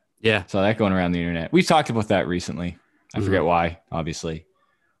 Yeah. Saw that going around the internet. We've talked about that recently. I forget why, obviously.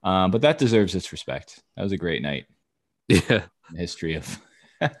 But that deserves its respect. That was a great night. Yeah. in the history of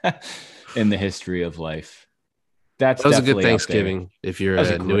in the history of life. That was a good Thanksgiving if you're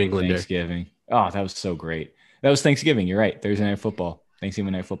a New Englander. Thanksgiving. Oh, that was so great. That was Thanksgiving. You're right. Thursday night football.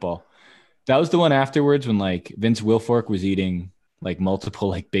 Thanksgiving night football. That was the one afterwards when like Vince Wilfork was eating like multiple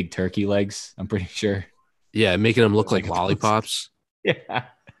like big turkey legs. I'm pretty sure. Yeah, making them look like lollipops. Yeah.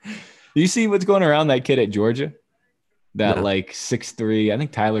 You see what's going around that kid at Georgia? That No. like 6'3". I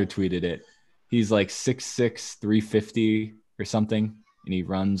think Tyler tweeted it. He's like 6'6", 350 or something. And he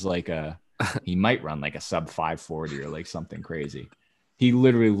runs like he might run like a sub 540 or like something crazy. He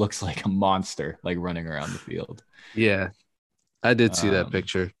literally looks like a monster, like running around the field. Yeah, I did see that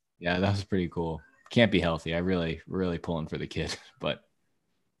picture. Yeah, that was pretty cool. Can't be healthy. I really pulling for the kid, but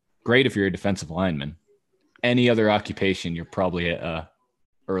great if you're a defensive lineman. Any other occupation, you're probably at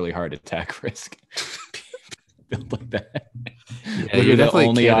early heart attack risk. Built like that. Yeah, You're you're the definitely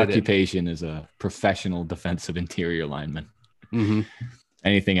only candidate. occupation is a professional defensive interior lineman. Mm-hmm.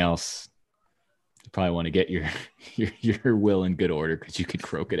 Anything else? You probably want to get your will in good order because you could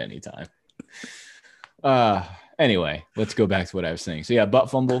croak at any time. Anyway, let's go back to what I was saying. So yeah, butt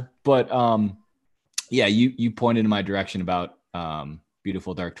fumble. But yeah, you pointed in my direction about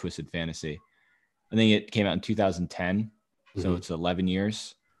Beautiful Dark Twisted Fantasy. I think it came out in 2010. So it's 11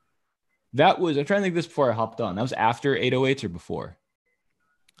 years. That was, I'm trying to think this before I hopped on. That was after 808s or before?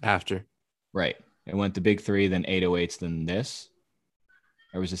 After. Right. It went to Big Three, then 808s, then this.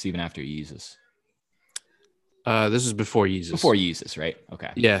 Or was this even after Yeezus? This is before Yeezus. Before Yeezus, right?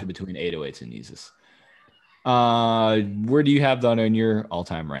 Okay. Yeah. So between 808s and Yeezus. Where do you have that on your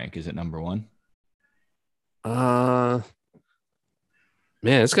all-time rank? Is it number one?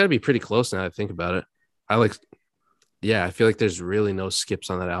 Man, it's got to be pretty close now that I think about it. I feel like there's really no skips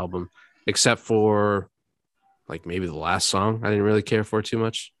on that album except for like maybe the last song I didn't really care for too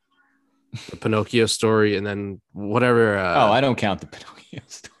much. The Pinocchio story, and then whatever. I don't count the Pinocchio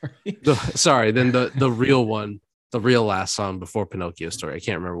story. Then the real one, the real last song before Pinocchio story. I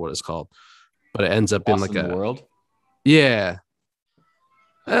can't remember what it's called, but it ends up Lost in like in the World. Yeah.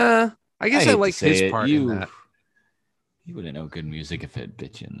 I guess I like his part in that. You wouldn't know good music if it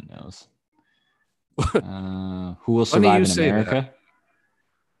bit you in the nose. Who Will Survive in America? That?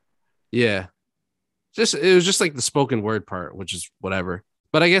 Yeah. It was just like the spoken word part, which is whatever.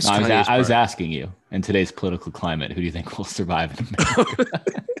 But I guess I was asking you, in today's political climate, who do you think will survive in America?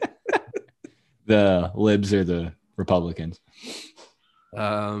 The libs or the Republicans?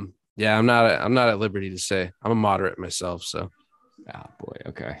 Yeah, I'm not at liberty to say. I'm a moderate myself, so. Oh boy,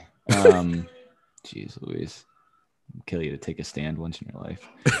 okay. Jeez Louise. I'll kill you to take a stand once in your life.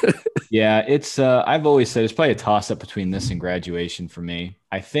 Yeah, it's I've always said it's probably a toss-up between this and Graduation for me.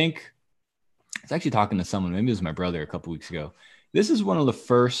 I think I was actually talking to someone, maybe it was my brother a couple weeks ago. This is one of the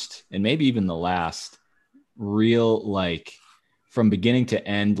first and maybe even the last real, like from beginning to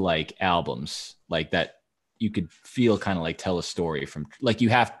end, like albums like that you could feel kind of like tell a story from, like you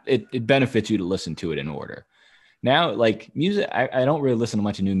have, it benefits you to listen to it in order. Now, like music, I don't really listen to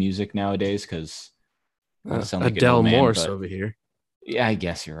much new music nowadays because Adele Morse over here. Yeah, I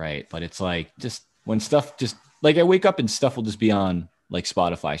guess you're right. But it's like just when stuff just like I wake up and stuff will just be on like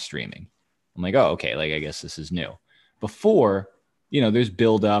Spotify streaming. I'm like, oh, okay. Like, I guess this is new. Before, there's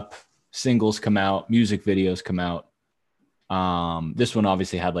build up, singles come out, music videos come out. This one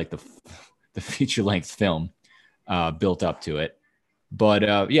obviously had like the feature length film built up to it.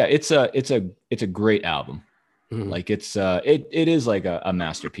 But yeah, it's a great album. Mm-hmm. Like it is like a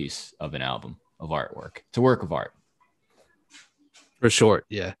masterpiece of an album of artwork. It's a work of art. For short,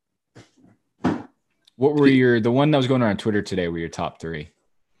 yeah. What were the one that was going around Twitter today were your top three?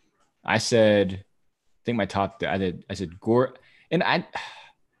 I said my top, I said Gore, and I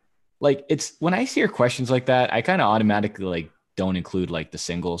like it's when I hear questions like that, I kind of automatically like don't include like the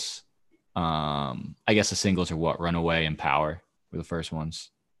singles. I guess the singles are what Runaway and Power were the first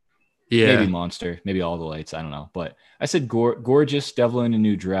ones. Yeah, maybe Monster, maybe All the Lights. I don't know, but I said Gorgeous, Devil in a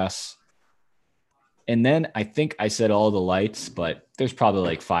New Dress, and then I think I said All the Lights, but there's probably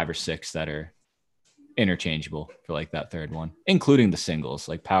like 5 or 6 that are interchangeable for like that third one, including the singles.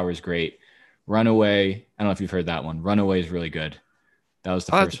 Like Power is great. Runaway, I don't know if you've heard that one. Runaway is really good. That was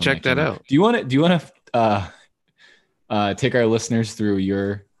the I'll first have to one. check that out. Do you want to take our listeners through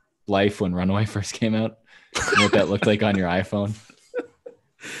your life when Runaway first came out? And what that looked like on your iPhone?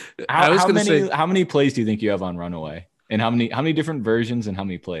 How many plays do you think you have on Runaway? And how many different versions and how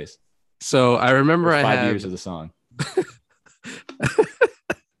many plays? So I remember I 5 years of the song.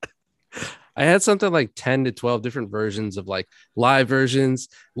 I had something like 10 to 12 different versions of like live versions,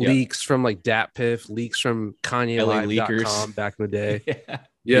 leaks from like DatPiff, leaks from KanyeLive.com back in the day.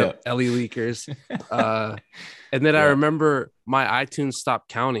 Ellie leakers. And then I Yeah. remember my iTunes stopped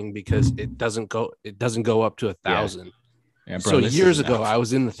counting because it doesn't go up to 1,000. Yeah, bro, So this years is ago, enough. I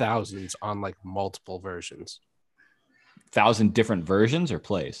was in the thousands on like multiple versions, 1,000 different versions or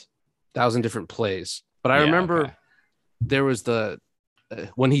plays. 1,000 different plays. But I Yeah, remember okay. there was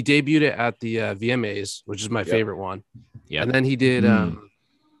when he debuted it at the VMAs, which is my favorite one. Yeah, And then he did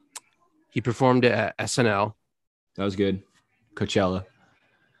he performed it at SNL. that was good. Coachella.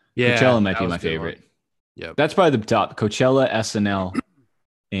 Yeah, Coachella might that be was my a good favorite. one. Yep. That's probably the top. Coachella, SNL,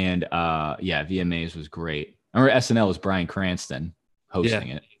 and VMAs was great. I remember SNL was Bryan Cranston hosting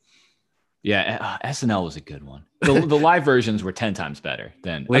it. Yeah, SNL was a good one. The live versions were 10 times better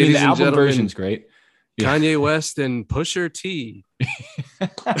than. Ladies the and album gentlemen, version's great. Yeah. Kanye West and Pusha T.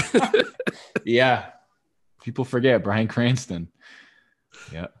 Yeah, people forget Bryan Cranston.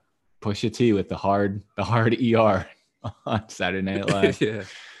 Yeah, Pusha T with the hard ER on Saturday Night Live.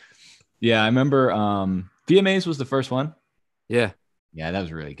 Yeah, I remember VMAs was the first one. Yeah, that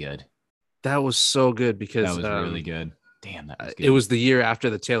was really good. that was so good because That was really good. Damn, that was good. it was the year after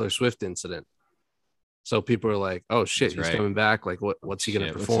the Taylor Swift incident. So people are like, "Oh shit, he's coming back! Like, what's he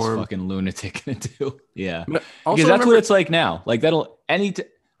gonna perform? What's this fucking lunatic gonna do?" Yeah, Also, because that's what it's like now. Like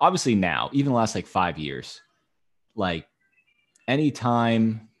obviously now, even the last like 5 years, like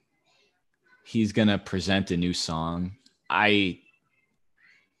anytime he's gonna present a new song, I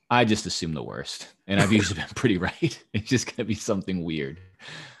just assume the worst, and I've usually been pretty right. It's just gonna be something weird.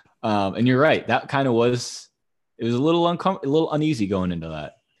 And you're right. That kind of was. It was a little a little uneasy going into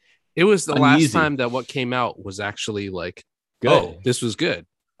that. It was the last time that what came out was actually like, good. Oh, this was good.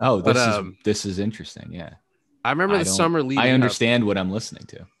 Oh, this is interesting. Yeah. I remember the summer leading. I understand what I'm listening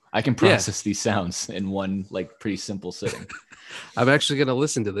to. I can process these sounds in one like pretty simple sitting. I'm actually going to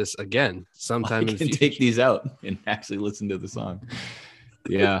listen to this again sometime in the future. Take these out and actually listen to the song.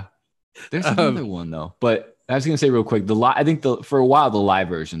 Yeah. There's another one though, but I was going to say real quick, I think for a while the live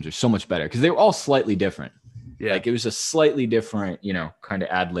versions are so much better because they were all slightly different. Yeah. Like it was a slightly different, kind of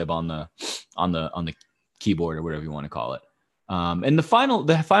ad lib on the keyboard or whatever you want to call it. And the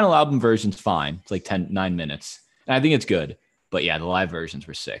final album version's fine. It's like 9 minutes. And I think it's good. But yeah, the live versions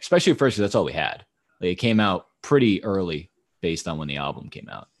were sick, especially at first because that's all we had. Like it came out pretty early based on when the album came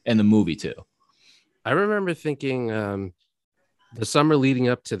out and the movie too. I remember thinking the summer leading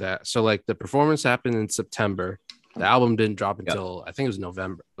up to that. So like the performance happened in September. The album didn't drop until I think it was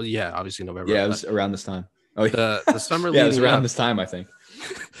November. Well, yeah, obviously November. Yeah, it was around this time. Oh, the summer leading it was around up, this time, I think.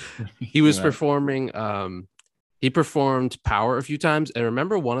 He was performing. He performed Power a few times, and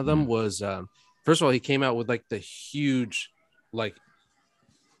remember one of them was first of all he came out with like the huge, like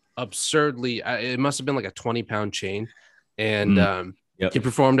absurdly. It must have been like a 20-pound chain, and he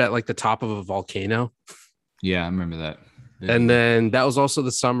performed at like the top of a volcano. Yeah, I remember that. Yeah. And then that was also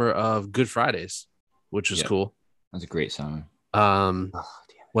the summer of Good Fridays, which was cool. That was a great summer.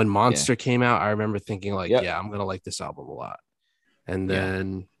 When Monster came out, I remember thinking like, I'm gonna like this album a lot. And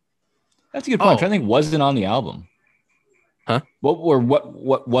then that's a good point. I think wasn't on the album. Huh?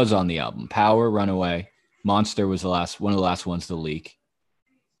 What was on the album? Power, Runaway, Monster was one of the last ones to leak.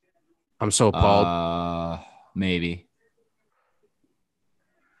 I'm so appalled. Maybe.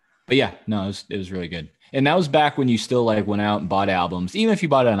 But yeah, no, it was really good. And that was back when you still like went out and bought albums. Even if you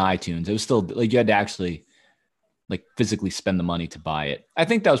bought it on iTunes, it was still like you had to actually like physically spend the money to buy it. I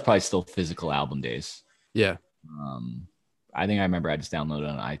think that was probably still physical album days. Yeah. I think I remember I just downloaded it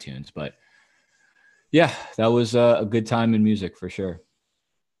on iTunes, but yeah, that was a good time in music for sure.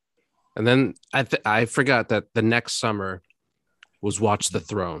 And then I forgot that the next summer was Watch the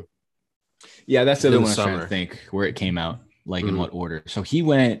Throne. Yeah, that's the other one I was trying to think where it came out, like in what order. So he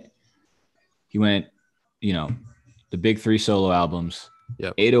went, the big 3 solo albums,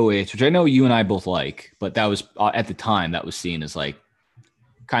 808s, which I know you and I both like, but that was at the time that was seen as like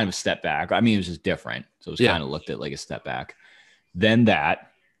kind of a step back. I mean, it was just different. So it was kind of looked at like a step back. Then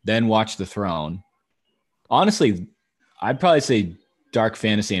Watch the Throne. Honestly, I'd probably say Dark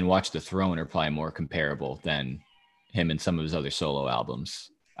Fantasy and Watch the Throne are probably more comparable than him and some of his other solo albums.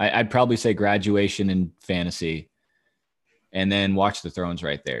 I'd probably say Graduation and Fantasy, and then Watch the Throne's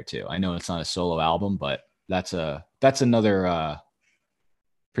right there too. I know it's not a solo album, but that's another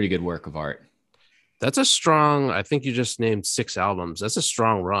pretty good work of art. That's a strong. I think you just named 6 albums. That's a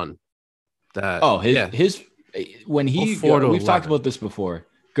strong run. His when he we've talked about this before.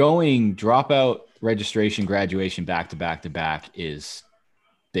 Going Dropout, Registration, Graduation back to back to back is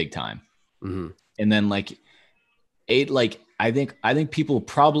big time. Mm-hmm. And then like 8, like I think people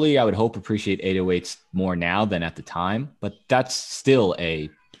probably, I would hope, appreciate 808s more now than at the time, but that's still a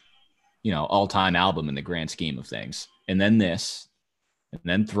all-time album in the grand scheme of things. And then this, and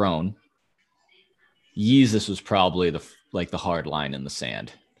then Throne, Yeezus was probably the hard line in the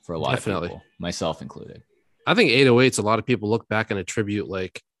sand for a lot of people, myself included. I think 808s, a lot of people look back and attribute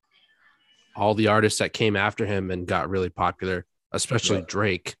like all the artists that came after him and got really popular, especially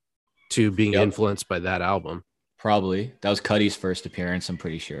Drake, to being influenced by that album. Probably. That was Cuddy's first appearance, I'm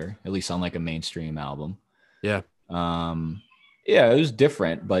pretty sure, at least on like a mainstream album. Yeah. Yeah, it was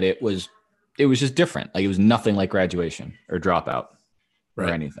different, but it was just different. Like it was nothing like Graduation or Dropout or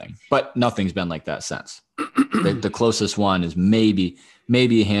anything. But nothing's been like that since. The closest one is maybe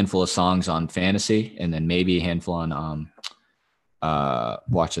a handful of songs on Fantasy, and then maybe a handful on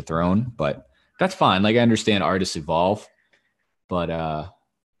Watch the Throne. But that's fine. Like I understand artists evolve, but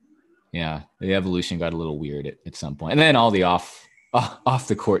yeah, the evolution got a little weird at some point. And then all the off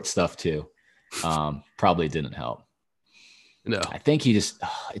the court stuff too probably didn't help. No, I think he just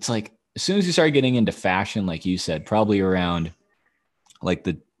it's like as soon as you started getting into fashion, like you said, probably around like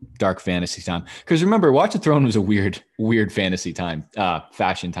the dark fantasy time. Because remember, Watch the Throne was a weird fantasy time,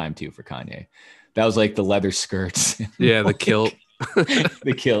 fashion time too for Kanye. That was like the leather skirts. Yeah, the kilt.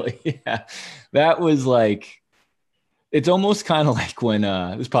 The kilt. Yeah. That was like, it's almost kind of like when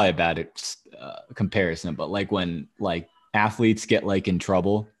it was probably a bad comparison, but like when like athletes get like in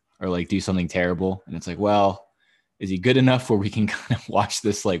trouble or like do something terrible, and it's like, well, is he good enough where we can kind of watch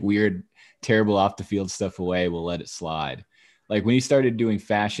this like weird, terrible off the field stuff away? We'll let it slide. Like when he started doing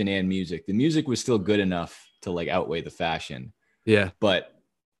fashion and music, the music was still good enough to like outweigh the fashion. Yeah, but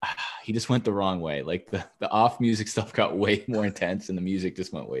he just went the wrong way. Like the off music stuff got way more intense, and the music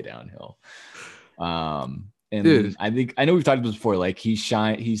just went way downhill. And dude, I know we've talked about this before. Like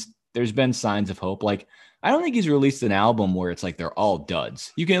there's been signs of hope. Like I don't think he's released an album where it's like they're all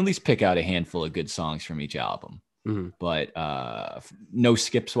duds. You can at least pick out a handful of good songs from each album. Mm-hmm. But no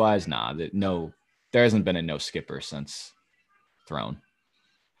skips wise, there hasn't been a no skipper since Throne.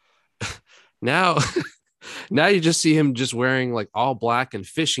 Now you just see him just wearing like all black and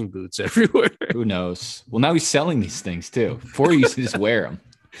fishing boots everywhere. Who knows? Well, now he's selling these things too. Before he used to just wear them.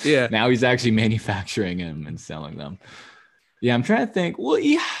 Yeah. Now he's actually manufacturing them and selling them. Yeah, I'm trying to think. Well,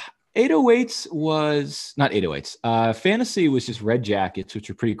 yeah, 808s was not 808s. Fantasy was just red jackets, which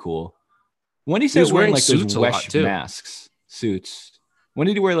are pretty cool. When he started wearing like those Wesh masks, suits. When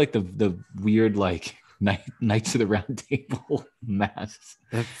did he wear like the weird like Knights of the Round Table masks?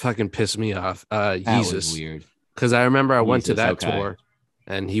 That fucking pissed me off. That was weird. Because I remember I went to that tour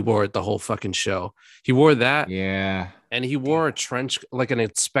and he wore it the whole fucking show. He wore that. Yeah. And he wore a trench, like an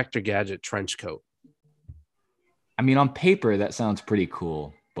Inspector Gadget trench coat. I mean, on paper, that sounds pretty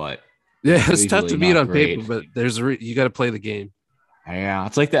cool, but yeah, it's tough to beat on paper, but you got to play the game. Yeah,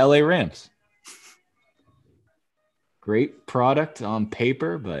 it's like the LA Rams. Great product on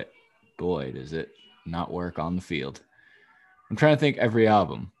paper, but boy, does it not work on the field. I'm trying to think every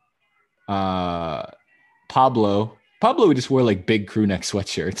album. Pablo would just wear like big crew neck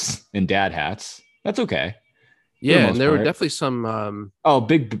sweatshirts and dad hats. That's okay. Yeah, and there were definitely some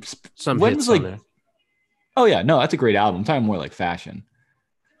some hits on there. Oh yeah, no, that's a great album. I'm talking more like fashion.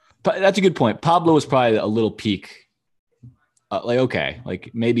 But that's a good point. Pablo was probably a little peak.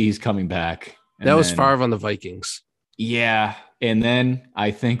 Like maybe he's coming back. That was Favre on the Vikings. Yeah, and then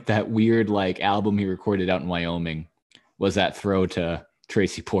I think that weird like album he recorded out in Wyoming was that throw to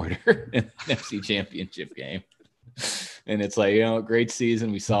Tracy Porter in the NFC Championship game. And it's like, great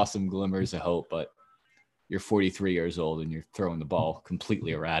season. We saw some glimmers of hope, but you're 43 years old and you're throwing the ball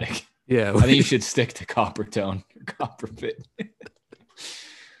completely erratic. Yeah. I think you should stick to copper tone or copper fit.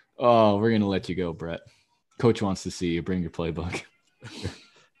 Oh, we're going to let you go, Brett. Coach wants to see you. Bring your playbook.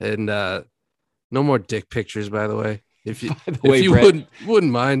 And no more dick pictures, by the way. If you Brett,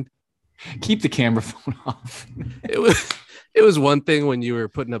 wouldn't mind. Keep the camera phone off. It was one thing when you were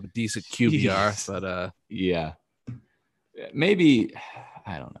putting up a decent QBR, but yeah. Maybe,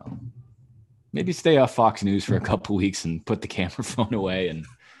 I don't know. Maybe stay off Fox News for a couple weeks and put the camera phone away and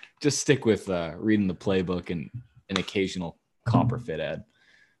just stick with reading the playbook and an occasional copper fit ad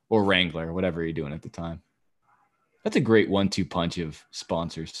or Wrangler, whatever you're doing at the time. That's a great 1-2 punch of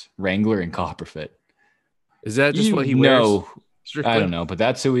sponsors, Wrangler and Copperfit. Is that just what he wears? I don't know, but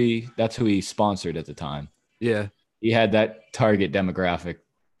that's who he sponsored at the time. Yeah. He had that target demographic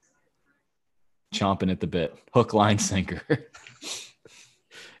chomping at the bit, hook, line, sinker.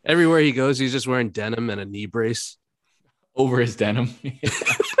 Everywhere he goes, he's just wearing denim and a knee brace over his denim.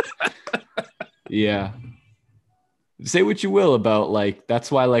 Yeah. Say what you will about that's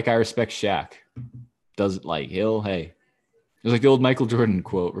why I respect Shaq. Doesn't hey. It's like the old Michael Jordan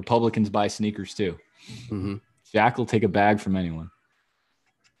quote, Republicans buy sneakers too. Mm-hmm. Shaq will take a bag from anyone.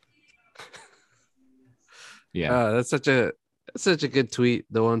 Yeah. That's such a That's such a good tweet.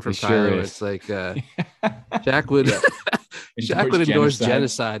 The one from It sure Tyler. is. It's like Jack would Jack would endorse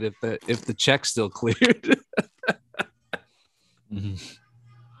genocide if the check's still cleared. Mhm.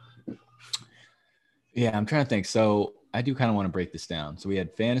 Yeah, I'm trying to think. So I do kind of want to break this down. So we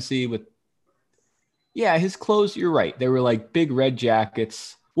had fantasy with, his clothes. You're right. They were like big red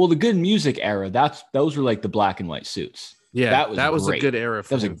jackets. Well, the good music era. Those were like the black and white suits. Yeah, that was a good era.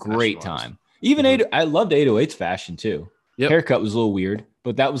 That was a great time. Even I loved 808's fashion too. Yep. Haircut was a little weird,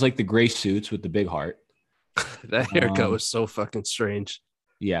 but that was like the gray suits with the big heart. That haircut was so fucking strange.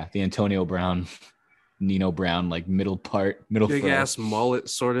 Yeah, the Antonio Brown, Nino Brown, like middle big fro. ass mullet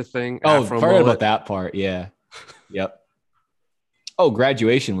sort of thing. Oh, Afro forgot mullet. about that part. Yeah. Yep. Oh,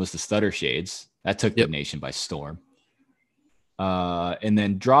 graduation was the stutter shades. That took the nation by storm. And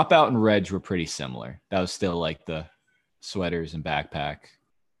then dropout and reg were pretty similar. That was still like the sweaters and backpack.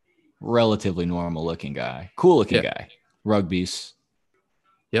 Relatively normal looking guy. Cool looking guy. Rugbies.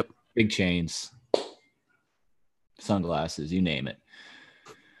 Yep. Big chains. Sunglasses, you name it.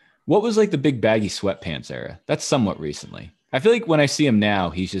 What was like the big baggy sweatpants era? That's somewhat recently. I feel like when I see him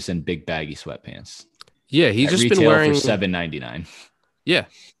now, he's just in big baggy sweatpants. Yeah, he's At just retail been wearing for $7.99. Yeah,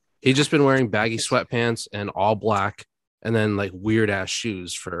 he's just been wearing baggy sweatpants and all black, and then like weird ass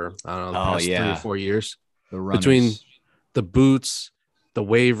shoes for I don't know the past 3 or 4 years. The runners. Between the boots, the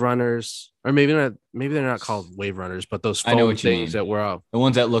wave runners, or maybe they're not called wave runners, but those I know foam what you things mean. that were up. The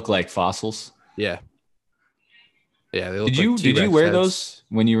ones that look like fossils. Yeah. Yeah, they look Did like you T-Rex wear heads. those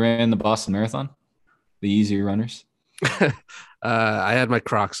when you ran the Boston Marathon? The easy runners? I had my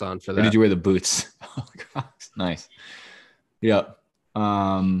Crocs on for that. Or did you wear the boots? Oh, Crocs. Nice. Yep.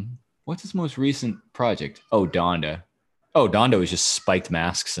 What's his most recent project? Oh, Donda. Oh, Donda was just spiked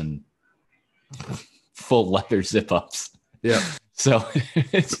masks and full leather zip ups. Yeah. So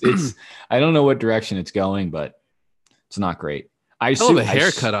it's I don't know what direction it's going, but it's not great. The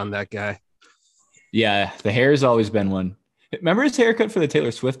haircut on that guy. Yeah, the hair's always been one. Remember his haircut for the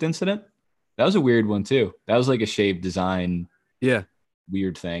Taylor Swift incident? That was a weird one too. That was like a shaved design. Yeah.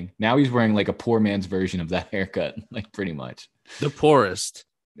 Weird thing. Now he's wearing like a poor man's version of that haircut, like pretty much. The poorest.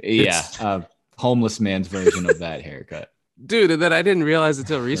 Yeah, homeless man's version of that haircut. Dude, and then I didn't realize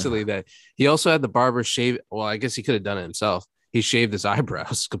until recently that he also had the barber shave. Well, I guess he could have done it himself. He shaved his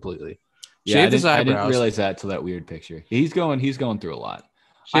eyebrows completely. Yeah, I didn't realize that till that weird picture. He's going through a lot.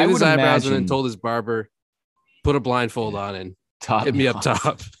 Shaved his eyebrows and then told his barber, put a blindfold on and hit me up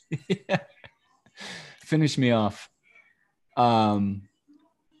top. Yeah. Finish me off.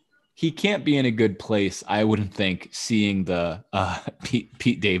 He can't be in a good place, I wouldn't think, seeing the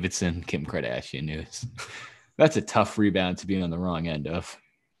Pete Davidson, Kim Kardashian news. That's a tough rebound to be on the wrong end of.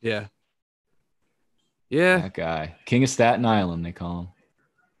 Yeah. Yeah. That guy. King of Staten Island, they call him.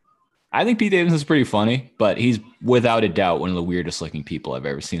 I think Pete Davidson's pretty funny, but he's without a doubt one of the weirdest looking people I've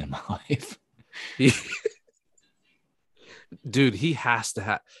ever seen in my life. Dude, he has to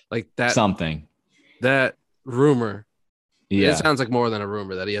have like that. Something. That rumor. Yeah. It sounds like more than a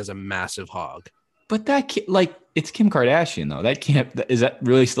rumor that he has a massive hog. But it's Kim Kardashian, though. Is that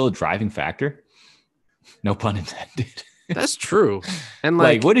really still a driving factor? No pun intended. That's true. And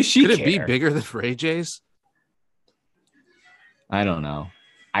like what does she could care? it be bigger than Ray J's? I don't know.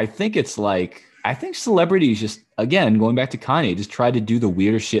 I think celebrities just, again, going back to Kanye, just try to do the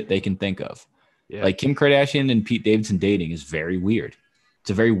weirdest shit they can think of. Yeah. Like Kim Kardashian and Pete Davidson dating is very weird. It's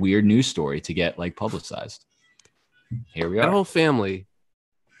a very weird news story to get like publicized. Here we are. That whole family.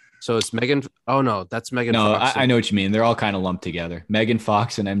 So it's Megan. Oh no, that's Megan. No, Fox. I know what you mean. They're all kind of lumped together. Megan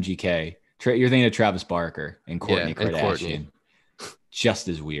Fox and MGK. You're thinking of Travis Barker and Kourtney Kardashian. Kourtney. Just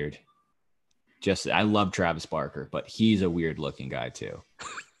as weird. I love Travis Barker, but he's a weird looking guy too.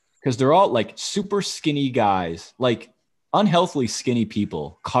 Because they're all like super skinny guys, like unhealthily skinny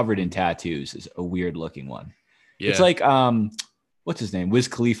people covered in tattoos is a weird looking one. Yeah. It's like, what's his name? Wiz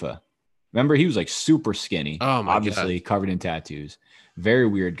Khalifa. Remember, he was like super skinny, obviously God. Covered in tattoos. Very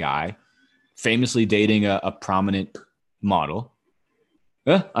weird guy. Famously dating a prominent model.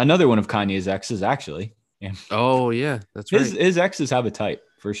 Another one of Kanye's exes, actually. Yeah. Oh, yeah, that's right. His exes have a type,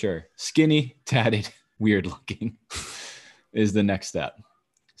 for sure. Skinny, tatted, weird looking is the next step.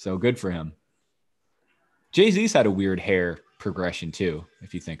 So good for him. Jay-Z's had a weird hair progression, too,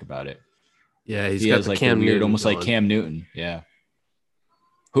 if you think about it. Yeah, he has like Cam weird, Newton almost going. Like Cam Newton. Yeah.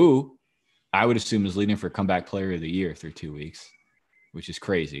 Who I would assume is leading for comeback player of the year through 2 weeks, which is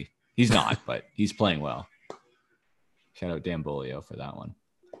crazy. He's not, but he's playing well. Shout out Dan Bolio for that one.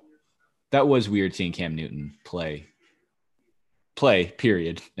 That was weird seeing Cam Newton play,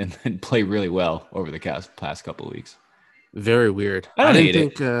 period, and then play really well over the past couple of weeks. Very weird. I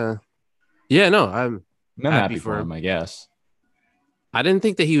didn't think. I'm happy for him, I guess. I didn't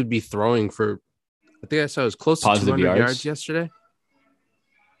think that he would be throwing for. I think I saw it was close Positive to 200 yards yards? yesterday.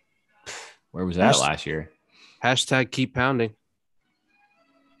 Where was that last year? Hashtag keep pounding.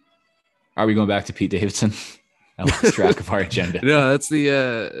 Are we going back to Pete Davidson? I lost track of our agenda. No, that's the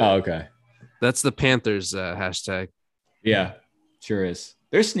Okay. that's the Panthers hashtag. Yeah, sure is.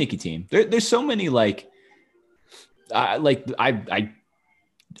 They're a sneaky team. There's so many I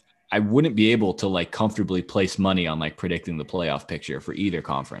wouldn't be able to like comfortably place money on like predicting the playoff picture for either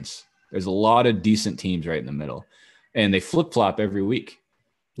conference. There's a lot of decent teams right in the middle, and they flip flop every week.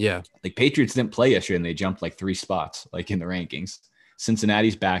 Yeah, Like Patriots didn't play yesterday and they jumped like 3 spots, like in the rankings.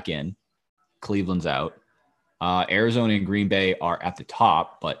 Cincinnati's back in, Cleveland's out. Arizona and Green Bay are at the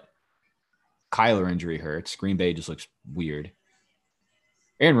top, but Kyler injury hurts. Green Bay just looks weird.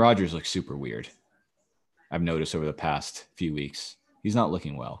 Aaron Rodgers looks super weird. I've noticed over the past few weeks. He's not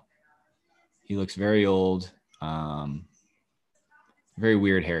looking well. He looks very old. Very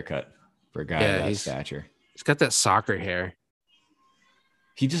weird haircut for a guy of that stature. He's got that soccer hair.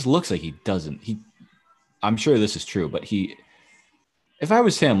 He just looks like he doesn't. I'm sure this is true, but if I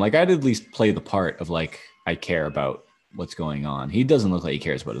was him, like I'd at least play the part of like, I care about what's going on. He doesn't look like he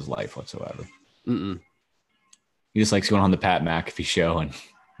cares about his life whatsoever. Mm-mm. He just likes going on the Pat McAfee show and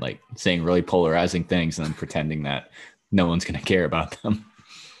like saying really polarizing things and then pretending that no one's going to care about them.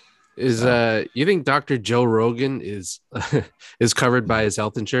 You think Dr. Joe Rogan is covered by his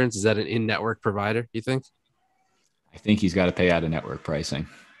health insurance? Is that an in-network provider, you think? I think he's got to pay out of network pricing.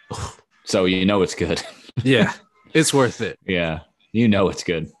 So it's good. Yeah, it's worth it. Yeah, it's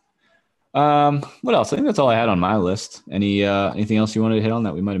good. What else? I think that's all I had on my list. Anything else you wanted to hit on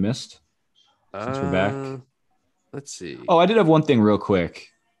that we might have missed since we're back? Let's see. Oh, I did have one thing real quick.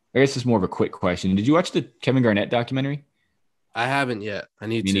 I guess it's more of a quick question. Did you watch the Kevin Garnett documentary? I haven't yet. I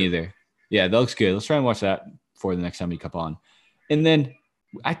need Me to. Me neither. Yeah, that looks good. Let's try and watch that for the next time you come on. And then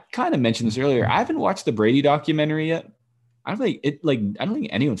I kind of mentioned this earlier. I haven't watched the Brady documentary yet. I don't think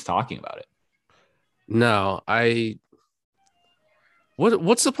anyone's talking about it. No,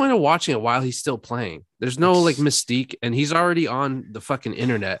 What's the point of watching it while he's still playing? There's no like mystique, and he's already on the fucking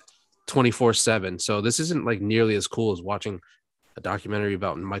internet 24/7. So this isn't like nearly as cool as watching a documentary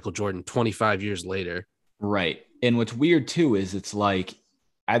about Michael Jordan 25 years later. Right. And what's weird too is it's like,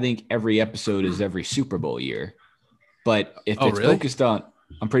 I think every episode is every Super Bowl year, but if it's really? focused on,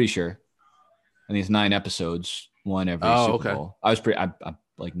 I'm pretty sure. I think it's 9 episodes, one every Super Bowl. I'm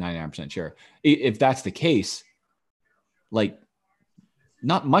like 99% sure. If that's the case, like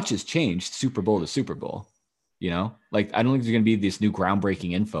not much has changed Super Bowl to Super Bowl, like I don't think there's going to be this new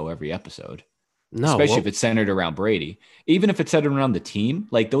groundbreaking info every episode. No, especially if it's centered around Brady. Even if it's centered around the team,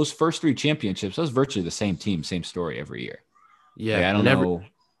 like those first 3 championships, that was virtually the same team, same story every year. Yeah, like, I don't know.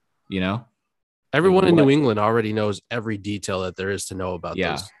 Everyone in New England already knows every detail that there is to know about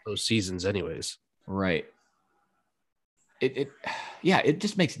those seasons, anyways. Right. It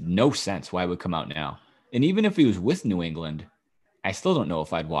just makes no sense why it would come out now. And even if he was with New England, I still don't know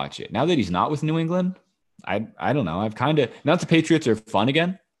if I'd watch it. Now that he's not with New England, I don't know. I've kind of now that the Patriots are fun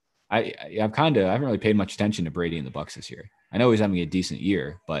again. I haven't really paid much attention to Brady and the Bucs this year. I know he's having a decent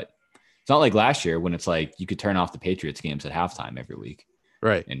year, but it's not like last year when it's like you could turn off the Patriots games at halftime every week,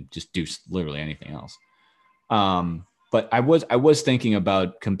 right, and just do literally anything else. But I was thinking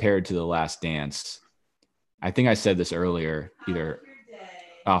about compared to The Last Dance. I think I said this earlier, either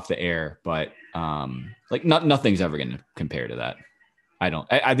off the air, but like nothing's ever going to compare to that.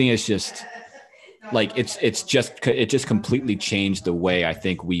 I think it's just. Like it just completely changed the way I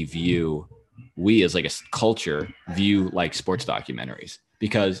think we as like a culture view like sports documentaries,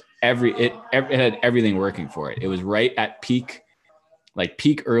 because it had everything working for it. It was right at peak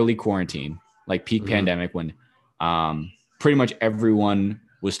early quarantine, like peak pandemic, when pretty much everyone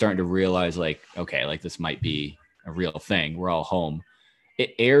was starting to realize like, okay, like this might be a real thing. We're all home.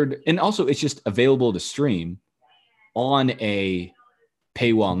 It aired, and also it's just available to stream on a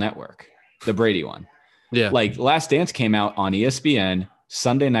paywall network. The Brady one. Yeah. Like Last Dance came out on ESPN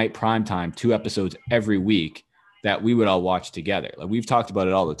Sunday night primetime, 2 episodes every week that we would all watch together. Like we've talked about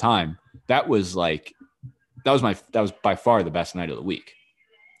it all the time. That was by far the best night of the week.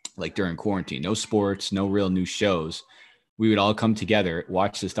 Like during quarantine, no sports, no real new shows. We would all come together,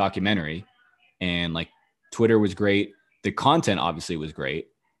 watch this documentary, and like Twitter was great. The content obviously was great.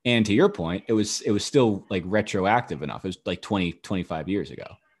 And to your point, it was still like retroactive enough. It was like 20, 25 years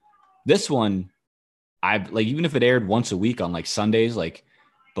ago. This one, even if it aired once a week on like Sundays, like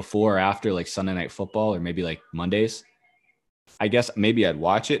before or after like Sunday Night Football, or maybe like Mondays, I guess maybe I'd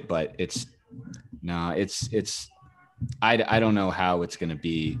watch it, but I don't know how it's going to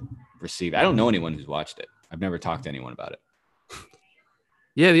be received. I don't know anyone who's watched it. I've never talked to anyone about it.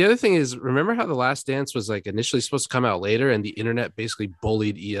 Yeah, the other thing is, remember how The Last Dance was like initially supposed to come out later, and the internet basically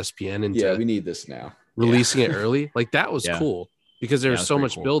bullied ESPN into need this now. releasing it early? Like that was Yeah. cool because there Yeah, was that's so pretty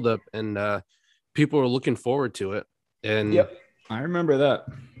much cool. buildup, and people were looking forward to it. And I remember that.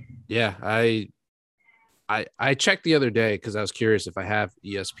 yeah, I checked the other day because I was curious if I have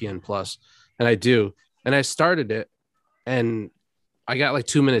ESPN Plus, and I do. And I started it, and I got like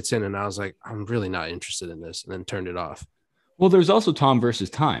 2 minutes in, and I was like, I'm really not interested in this, and then turned it off. Well, there's also Tom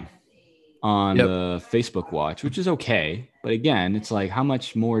versus Time on Yep. the Facebook watch, which is okay. But again, it's like, how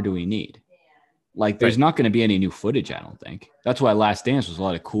much more do we need? Like, there's Right. not going to be any new footage, I don't think. That's why Last Dance was a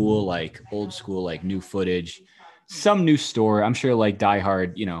lot of cool, like old school, like new footage, some new story. I'm sure like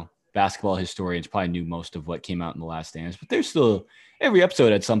diehard, basketball historians probably knew most of what came out in The Last Dance, but there's still every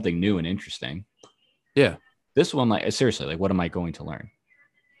episode had something new and interesting. Yeah. This one, like, seriously, like, what am I going to learn?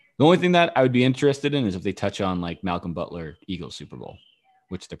 The only thing that I would be interested in is if they touch on like Malcolm Butler Eagles Super Bowl,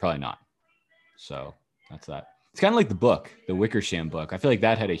 which they're probably not. So that's that. It's kind of like the book, the Wickersham book. I feel like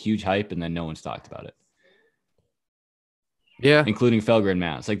that had a huge hype and then no one's talked about it. Yeah. Including Felger and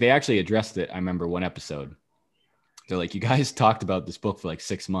Mass. Like they actually addressed it. I remember one episode. They're like, you guys talked about this book for like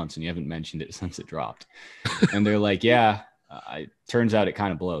 6 months and you haven't mentioned it since it dropped. And they're like, yeah, turns out it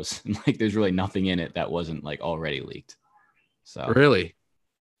kind of blows. And like, there's really nothing in it that wasn't like already leaked. So Really?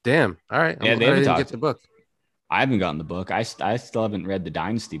 Damn. All right. Yeah, I'm they glad I haven't didn't get talked. the book. I haven't gotten the book. I still haven't read the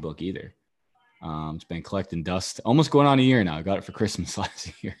Dynasty book either. It's been collecting dust almost going on a year now. I got it for Christmas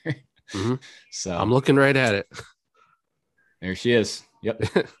last year. Mhm. So I'm looking right at it. there she is. Yep.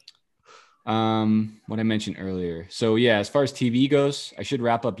 What I mentioned earlier. So yeah, as far as TV goes, I should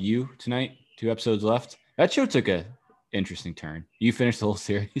wrap up You tonight. 2 episodes left. That show took a interesting turn. You finished the whole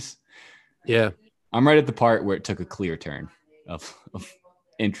series. Yeah. I'm right at the part where it took a clear turn of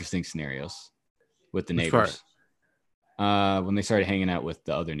interesting scenarios with the Which neighbors. When they started hanging out with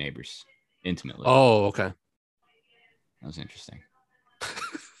the other neighbors intimately. Oh, okay. That was interesting.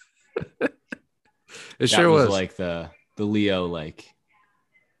 It sure was. Like the Leo, like,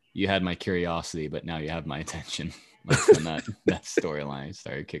 you had my curiosity, but now you have my attention. Like when that storyline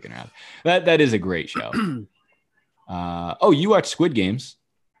started kicking around. That is a great show. You watched Squid Games.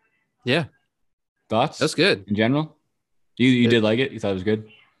 Yeah. Thoughts? That's good. In general? You did like it? You thought it was good?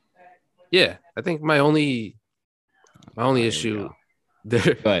 Yeah. I think my only issue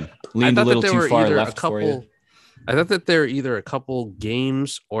there. Good. Leaned a little too far left for you. I thought that there were either a couple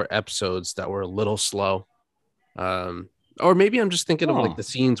games or episodes that were a little slow. Or maybe I'm just thinking of like the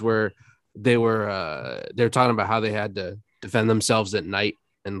scenes where they were talking about how they had to defend themselves at night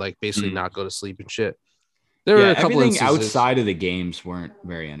and like basically not go to sleep and shit. There were a couple everything instances outside of the games weren't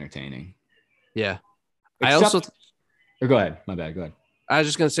very entertaining. Yeah. Or go ahead. My bad. Go ahead. I was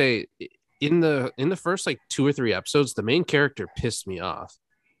just gonna say in the first like 2 or 3 episodes, the main character pissed me off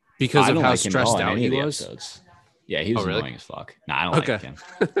because of how stressed out he was. Episodes. Yeah, he was annoying as fuck. Nah, I don't like him.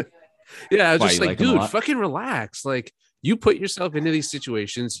 Yeah, I was Why, just like, dude, fucking relax. Like, you put yourself into these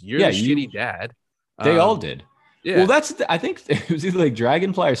situations. You're the shitty dad. They all did. Yeah. Well, I think it was either like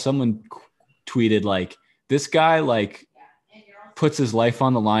Dragonfly or someone tweeted like, this guy like puts his life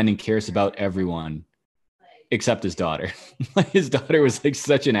on the line and cares about everyone except his daughter. His daughter was like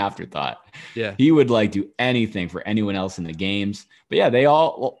such an afterthought. Yeah. He would like do anything for anyone else in the games. But yeah, they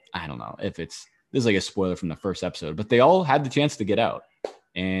all, well, I don't know if this is like a spoiler from the first episode, but they all had the chance to get out.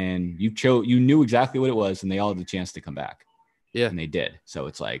 And you knew exactly what it was, and they all had the chance to come back. Yeah. And they did. So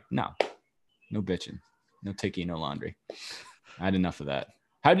it's like, no bitching, no ticky, no laundry. I had enough of that.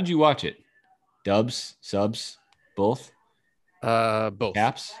 How did you watch it? Dubs, subs, both? Both.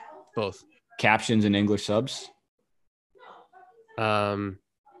 Caps? Both. Captions and English subs?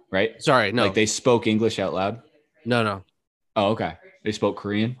 Right? Sorry, no. Like they spoke English out loud? No. Oh, okay. They spoke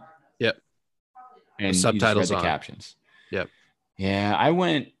Korean? Yep. And subtitles you just read the on. captions. Yep. Yeah,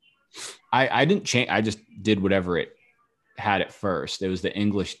 I didn't change. I just did whatever it had at first. It was the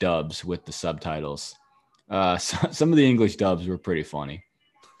English dubs with the subtitles. Some of the English dubs were pretty funny.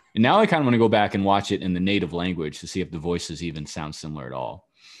 And now I kind of want to go back and watch it in the native language to see if the voices even sound similar at all.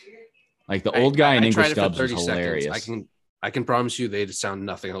 Like the old guy in English dubs was hilarious. I can promise you they sound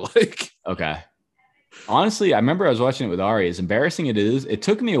nothing alike. Okay. Honestly, I remember I was watching it with Ari. As embarrassing it is, it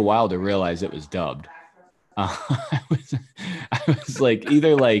took me a while to realize it was dubbed. I was like,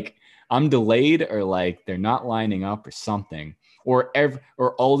 either like I'm delayed or like they're not lining up or something, or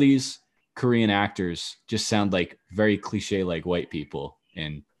all these Korean actors just sound like very cliche, like white people,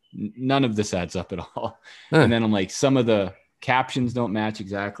 and none of this adds up at all. And then I'm like, some of the captions don't match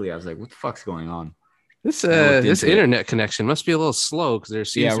exactly. I was like, what the fuck's going on? This internet connection must be a little slow because there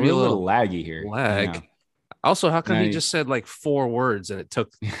seems to be a little laggy here. Lag. Also, how come he Right. just said like 4 words and it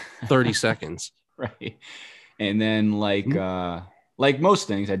took 30 seconds? Right. And then like most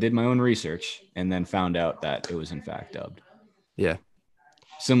things, I did my own research and then found out that it was in fact dubbed. Yeah.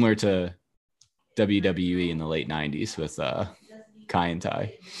 Similar to WWE in the late 90s with Kai and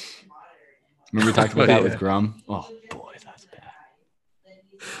Tai. Remember we talked about that with Grum? Oh boy, that's bad.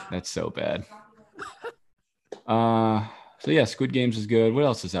 That's so bad. So yeah, Squid Games is good. What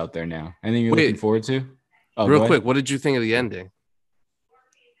else is out there now? Anything you're looking forward to? Oh, real quick, what did you think of the ending?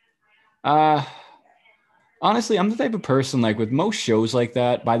 Honestly, I'm the type of person, like with most shows like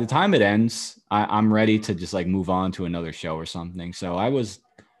that, by the time it ends, I'm ready to just like move on to another show or something. So I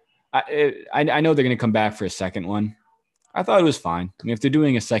know they're going to come back for a second one. I thought it was fine. I mean, if they're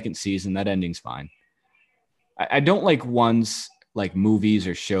doing a second season, that ending's fine. I don't like ones like movies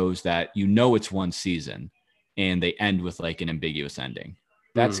or shows that it's one season and they end with like an ambiguous ending.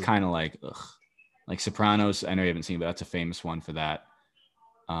 That's kind of like, ugh. Like Sopranos, I know you haven't seen, but that's a famous one for that.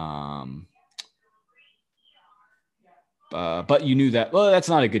 But you knew that. Well, that's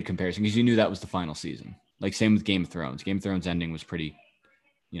not a good comparison because you knew that was the final season. Like same with Game of Thrones. Game of Thrones ending was pretty,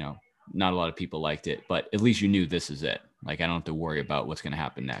 not a lot of people liked it, but at least you knew this is it. Like I don't have to worry about what's going to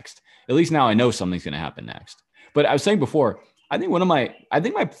happen next. At least now I know something's going to happen next. But I was saying before, I think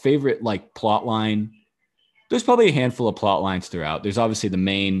my favorite like plot line. There's probably a handful of plot lines throughout. There's obviously the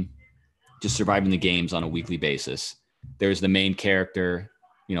main, just surviving the games on a weekly basis. There's the main character,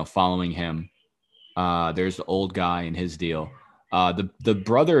 following him. There's the old guy and his deal. The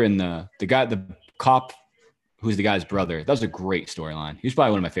brother and the guy, the cop, who's the guy's brother. That was a great storyline. He was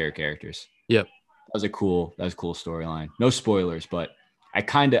probably one of my favorite characters. Yep. That was a cool storyline. No spoilers, but I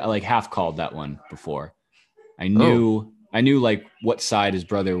kind of like half called that one before. I knew like what side his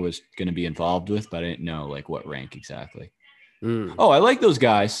brother was going to be involved with, but I didn't know like what rank exactly. Oh, I like those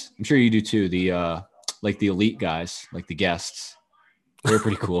guys. I'm sure you do too. The like the elite guys, like the guests. They're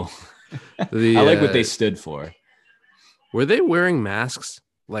pretty cool. I like what they stood for. Were they wearing masks,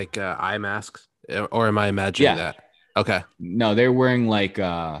 like eye masks, or am I imagining that? Okay. No, they're wearing like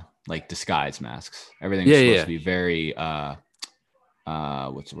disguise masks. Everything's supposed to be very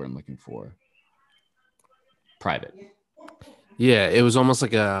what's the word I'm looking for? Private. Yeah, it was almost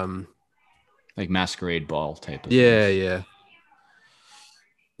like like masquerade ball type of things.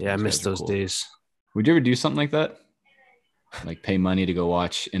 Yeah, I missed those days. Would you ever do something like that? Like pay money to go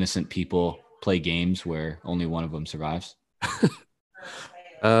watch innocent people play games where only one of them survives?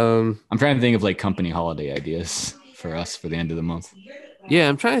 I'm trying to think of like company holiday ideas for us for the end of the month. Yeah,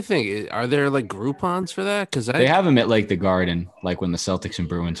 I'm trying to think. Are there like Groupons for that? Because they have them at like the Garden, like when the Celtics and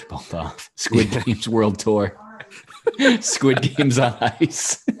Bruins are both off. Squid Games World Tour. Squid Games on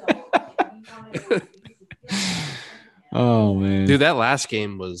ice. Oh man, dude, that last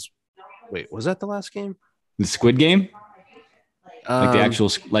game was. Wait, was that the last game? The Squid Game, like the actual,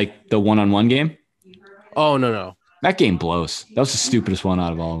 like the one-on-one game. Oh no, that game blows. That was the stupidest one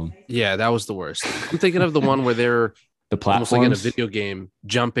out of all of them. Yeah, that was the worst. I'm thinking of the one where they're the platforms, almost like in a video game,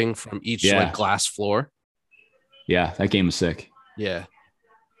 jumping from each like glass floor. Yeah, that game was sick. Yeah,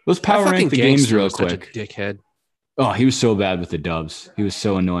 let's power rank the games real quick. Such a dickhead. Oh, he was so bad with the dubs. He was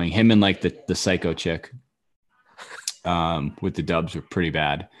so annoying. Him and like the psycho chick with the dubs were pretty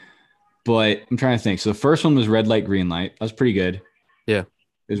bad. But I'm trying to think. So the first one was red light, green light. That was pretty good. Yeah.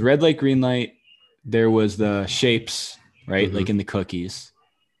 There's red light, green light. There was the shapes, right? Mm-hmm. Like in the cookies.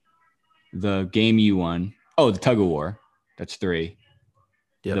 The game you won. Oh, the tug of war. That's 3.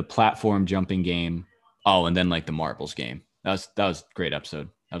 Yep. The platform jumping game. Oh, and then like the marbles game. That was a great episode.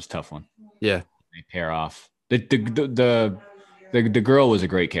 That was a tough one. Yeah. They pair off. The girl was a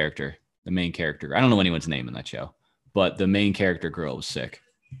great character. The main character. I don't know anyone's name in that show, but the main character girl was sick.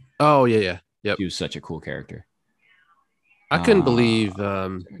 Oh yeah. Yep. She was such a cool character. I couldn't believe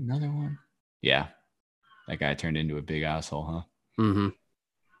another one. Yeah. That guy turned into a big asshole, huh? Mm-hmm.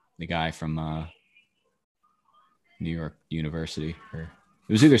 The guy from New York University. Or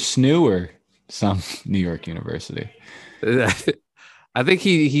it was either SNU or some New York University. I think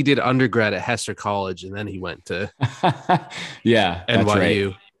he did undergrad at Hester College and then he went to yeah,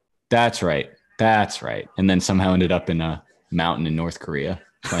 NYU. That's right. And then somehow ended up in a mountain in North Korea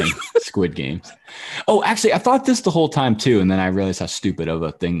playing Squid Games. Oh, actually, I thought this the whole time too, and then I realized how stupid of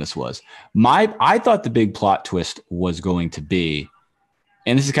a thing this was. I thought the big plot twist was going to be,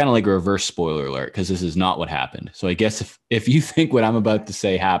 and this is kind of like a reverse spoiler alert because this is not what happened. So I guess if you think what I'm about to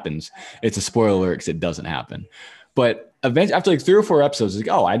say happens, it's a spoiler alert because it doesn't happen. But eventually, after like 3 or 4 episodes, it's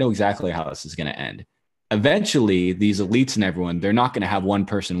like, oh, I know exactly how this is going to end. Eventually, these elites and everyone, they're not going to have one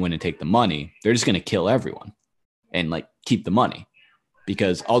person win and take the money. They're just going to kill everyone and like keep the money.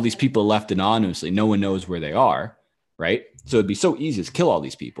 because all these people left anonymously, no one knows where they are, right? So it'd be so easy to kill all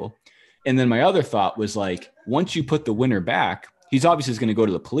these people. And then my other thought was like, once you put the winner back, he's obviously going to go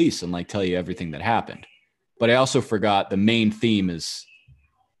to the police and like tell you everything that happened. But I also forgot the main theme is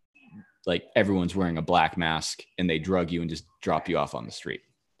like everyone's wearing a black mask and they drug you and just drop you off on the street.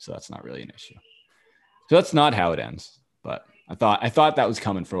 So that's not really an issue. So that's not how it ends. But I thought that was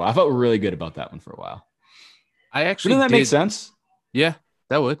coming for a while. I felt really good about that one for a while. I actually Doesn't that make sense? Yeah,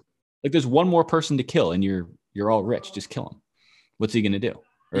 that would. Like there's one more person to kill and you're all rich. Just kill him. What's he going to do?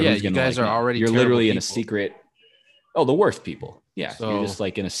 Or Yeah, who's you gonna, guys are already you're literally in a people. secret. Oh, the worst people. Yeah. So- you're just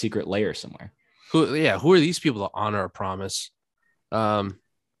like in a secret layer somewhere. Who are these people to honor a promise?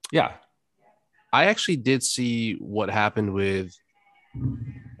 Yeah. I actually did see what happened with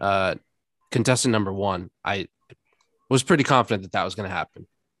contestant number 1. I was pretty confident that was going to happen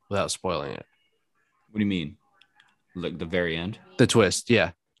without spoiling it. What do you mean? Like the very end? The twist,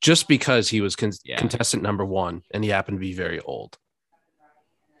 yeah. Just because he was contestant number 1 and he happened to be very old.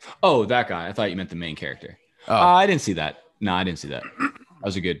 Oh, that guy. I thought you meant the main character. Oh, I didn't see that. No, I didn't see that. That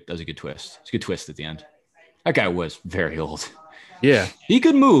was a good twist. It's a good twist at the end. That guy was very old. yeah. He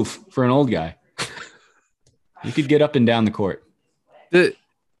could move for an old guy. He could get up and down the court.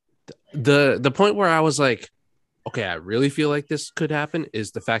 The point where I was like, okay, I really feel like this could happen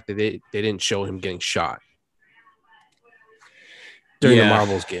is the fact that they didn't show him getting shot during the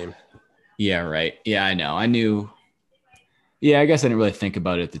marbles game. Yeah, right. Yeah, I know. I knew. Yeah, I guess I didn't really think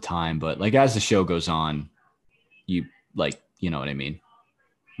about it at the time, but like as the show goes on, you know what I mean?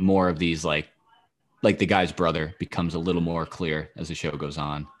 More of these like the guy's brother becomes a little more clear as the show goes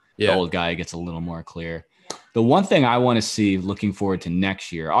on. Yeah. The old guy gets a little more clear. The one thing I want to see looking forward to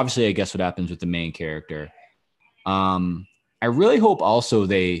next year, obviously, I guess what happens with the main character. I really hope also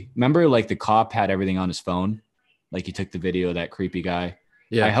they remember like the cop had everything on his phone. Like he took the video of that creepy guy.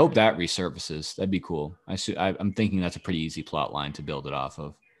 Yeah. I hope that resurfaces. That'd be cool. I'm thinking that's a pretty easy plot line to build it off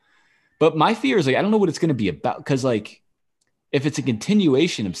of. But my fear is like, I don't know what it's going to be about. Because like, if it's a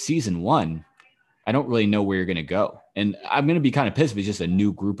continuation of season 1, I don't really know where you're going to go. And I'm going to be kind of pissed if it's just a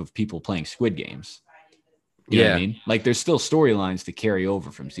new group of people playing Squid games. You know what I mean? Like there's still storylines to carry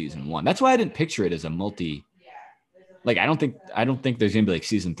over from season 1. That's why I didn't picture it as a multi. Like, I don't think there's going to be like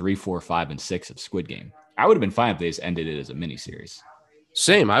season 3, 4, 5, and 6 of Squid Game. I would have been fine if they just ended it as a miniseries.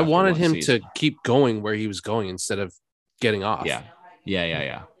 Same. I wanted him season. to keep going where he was going instead of getting off. Yeah.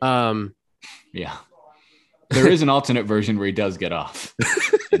 Yeah. Yeah. There is an alternate version where he does get off,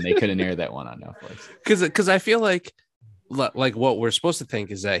 and they couldn't air that one on Netflix. Because I feel like what we're supposed to think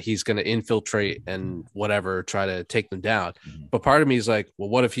is that he's going to infiltrate and whatever, try to take them down. Mm-hmm. But part of me is like, well,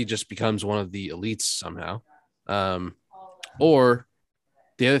 what if he just becomes one of the elites somehow? Or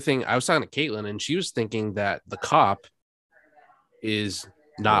the other thing, I was talking to Caitlin, and she was thinking that the cop is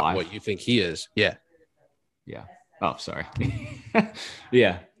not Alive. what you think he is. Yeah. Yeah. Oh, sorry.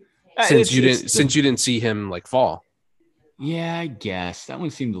 Yeah. Since you didn't see him like fall. Yeah, I guess that one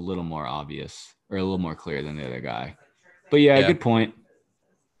seemed a little more obvious or a little more clear than the other guy. But yeah, good point.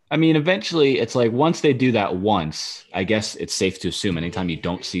 I mean, eventually it's like once they do that once, I guess it's safe to assume anytime you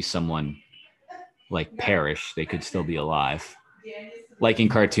don't see someone like perish, they could still be alive. Like in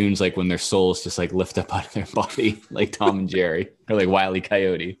cartoons, like when their souls just like lift up out of their body, like Tom and Jerry or like Wile E.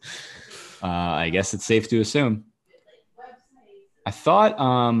 Coyote. I guess it's safe to assume. I thought,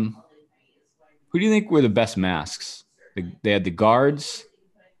 who do you think were the best masks? They had the guards.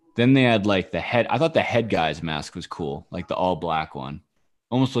 Then they had like the head. I thought the head guy's mask was cool, like the all black one.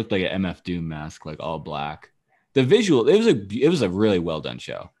 Almost looked like an MF Doom mask, like all black. The visual, it was a really well done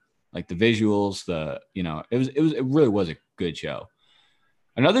show. Like the visuals, it really was a good show.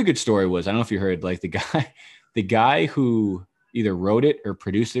 Another good story was, I don't know if you heard, like the guy who either wrote it or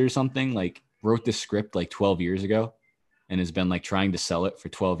produced it or something, like wrote the script like 12 years ago and has been like trying to sell it for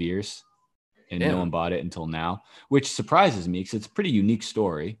 12 years. And no one bought it until now, which surprises me because it's a pretty unique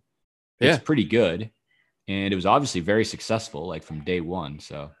story. It's pretty good. And it was obviously very successful, like from day one.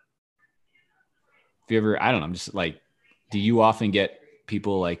 So if you ever, I don't know, I'm just like, do you often get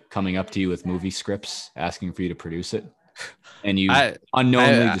people like coming up to you with movie scripts asking for you to produce it? And you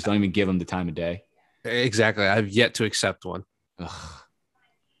unknowingly just don't even give them the time of day? Exactly. I've yet to accept one. Ugh.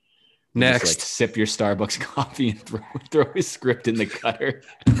 Next, just, like, sip your Starbucks coffee and throw his script in the gutter.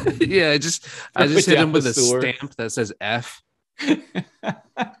 Yeah, I just hit him with a stamp that says F.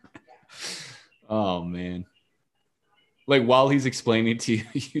 Oh man! Like while he's explaining to you,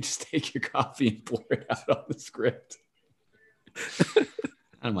 you just take your coffee and pour it out on the script. Out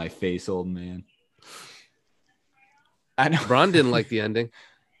of my face, old man. I know. Bron didn't like the ending.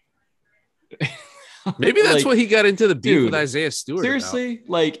 Maybe that's Like, what he got into the beef with dude, Isaiah Stewart. Seriously,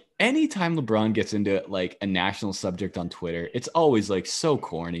 like anytime LeBron gets into like a national subject on Twitter, it's always like so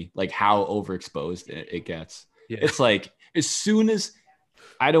corny, like how overexposed it gets. Yeah. It's like as soon as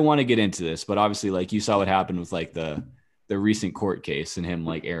I don't want to get into this, but obviously, like you saw what happened with like the recent court case and him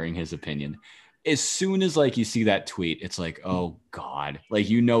like airing his opinion. As soon as like you see that tweet, it's like, oh God, like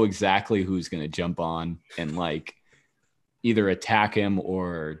you know exactly who's gonna jump on and like either attack him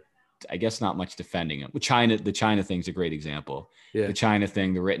or I guess not much defending him. The China thing's a great example. Yeah. The China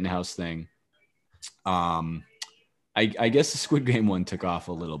thing, the Rittenhouse thing. I guess the Squid Game one took off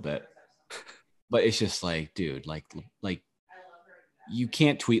a little bit, but it's just like, dude, like you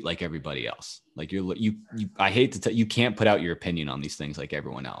can't tweet like everybody else. Like I hate to tell you, can't put out your opinion on these things like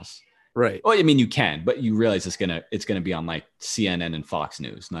everyone else. Right. Well, I mean, you can, but you realize it's gonna be on like CNN and Fox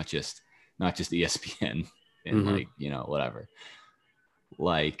News, not just ESPN and like, you know, whatever.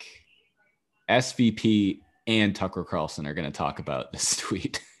 Like SVP and Tucker Carlson are going to talk about this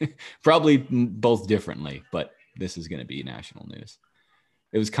tweet, probably both differently, but this is going to be national news.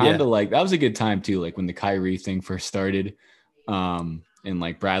 It was kind of like, that was a good time too. Like when the Kyrie thing first started, and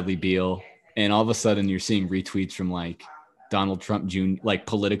like Bradley Beal, and all of a sudden you're seeing retweets from like Donald Trump Jr., like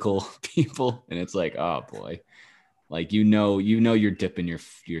political people. And it's like, oh boy, like, you know, you're dipping your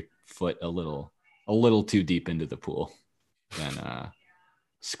foot a little too deep into the pool. And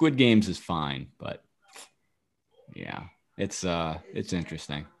Squid Games is fine, but yeah, it's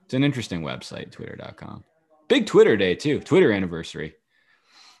interesting. It's an interesting website, twitter.com. Big Twitter day too. Twitter anniversary.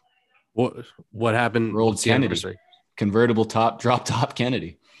 What happened? Rolled What's the Kennedy. anniversary? Convertible drop top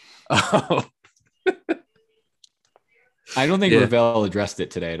Kennedy. Oh. I don't think Ravel addressed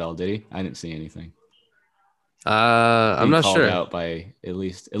it today at all, did he? I didn't see anything. I'm not called sure. Out by at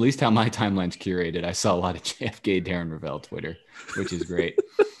least how my timeline's curated. I saw a lot of JFK Darren Ravel Twitter, which is great.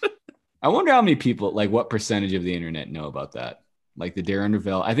 I wonder how many people, like what percentage of the internet know about that? Like the Darren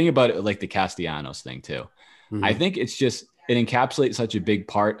Ravel. I think about it like the Castellanos thing too. Mm-hmm. I think it's just, it encapsulates such a big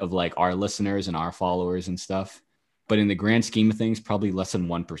part of like our listeners and our followers and stuff. But in the grand scheme of things, probably less than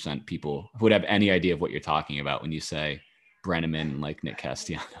 1% people would have any idea of what you're talking about when you say Brenneman and like Nick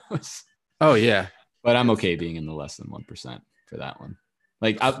Castellanos. Oh yeah. But I'm okay being in the less than 1% for that one.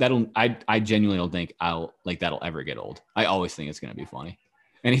 Like I genuinely don't think that'll ever get old. I always think it's going to be funny.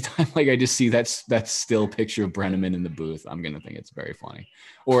 Anytime like I just see that still picture of Brenneman in the booth, I'm going to think it's very funny.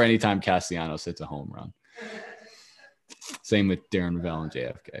 Or anytime Castellanos hits a home run. Same with Darren Ravel and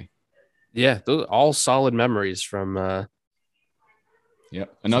JFK. Yeah, those are all solid memories from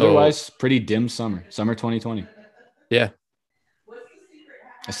Yep. An otherwise pretty dim summer 2020. Yeah.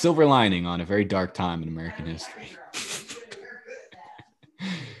 A silver lining on a very dark time in American history.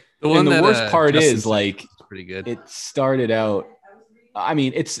 And the worst part is like pretty good. It started out. I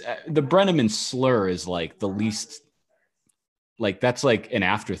mean, it's the Brenneman slur is like the least, like that's like an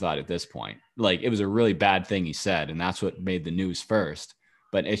afterthought at this point. Like it was a really bad thing he said, and that's what made the news first.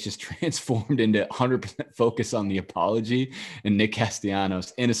 But it's just transformed into 100% focus on the apology and Nick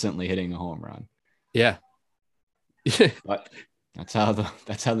Castellanos innocently hitting a home run. Yeah. But that's how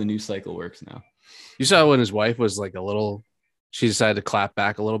the news cycle works now. You saw when his wife was like she decided to clap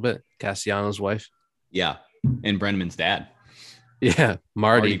back a little bit. Castellanos' wife. Yeah. And Brenneman's dad. Yeah.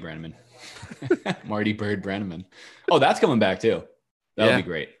 Marty Brenneman. Marty Bird Brenneman. Oh, that's coming back too. That'll be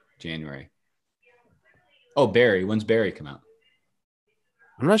great. January. Oh, Barry. When's Barry come out?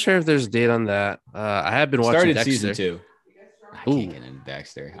 I'm not sure if there's a date on that. I have been watching Started Dexter. season 2. I can't get into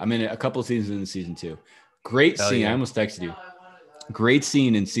Dexter. I'm in a couple of seasons in season 2. Great scene. I almost texted you. Great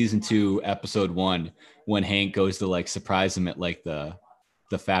scene in season 2, episode 1, when Hank goes to like surprise him at like the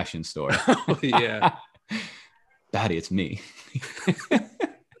fashion store. Yeah. Daddy, it's me.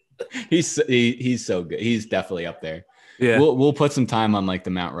 He's so good. He's definitely up there. Yeah. We'll put some time on like the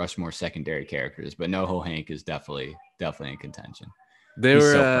Mount Rushmore secondary characters, but NoHo Hank is definitely in contention. He's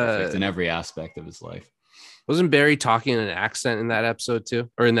so perfect in every aspect of his life. Wasn't Barry talking in an accent in that episode too,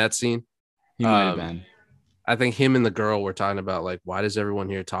 or in that scene? He might have been. I think him and the girl were talking about like, why does everyone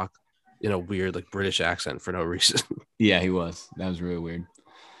here talk in a weird like British accent for no reason? Yeah, he was. That was really weird.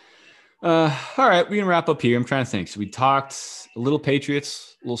 All right, we can wrap up here. I'm trying to think. So we talked a little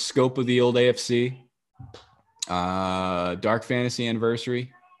Patriots, a little scope of the old AFC, Dark Fantasy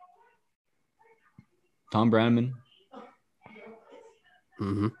anniversary, Tom Brenneman.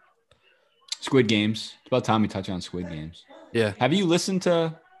 Mm-hmm. Squid Games. It's about time we touch on Squid Games. Yeah. Have you listened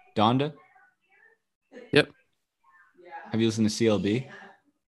to Donda? Yep. Have you listened to CLB?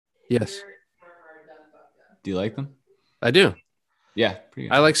 Yes. Do you like them? I do. Yeah. Pretty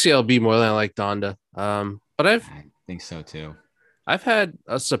good. I like CLB more than I like Donda. But I think so too. I've had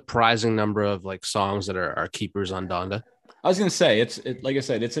a surprising number of like songs that are keepers on Donda. I was gonna say like I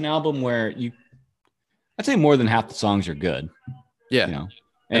said, it's an album where I'd say more than half the songs are good. Yeah. You know,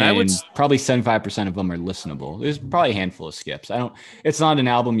 And I would probably 75% of them are listenable. There's probably a handful of skips. It's not an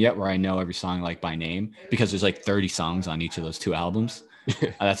album yet where I know every song like by name, because there's like 30 songs on each of those two albums.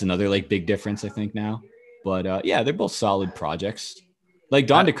 That's another like big difference, I think, now. But yeah, they're both solid projects. Like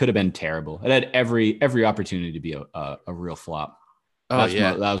Donda could have been terrible. It had every opportunity to be a real flop.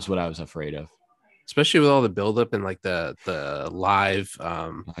 That was what I was afraid of. Especially with all the buildup and like the live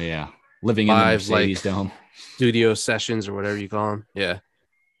living in the Mercedes Dome studio sessions or whatever you call them.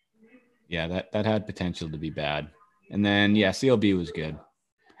 Yeah, that had potential to be bad. And then CLB was good.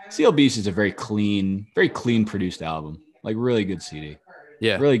 CLB is a very clean produced album. Like really good CD.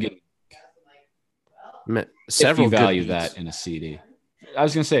 Yeah. Really good. Several if you value good that in a CD. I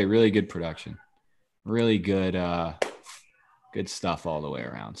was gonna say really good production. Really good good stuff all the way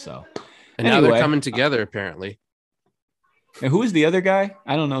around. So and now they're coming together apparently. And who is the other guy?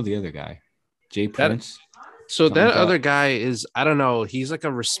 I don't know the other guy. Jay Prince. So that other guy is, I don't know, he's like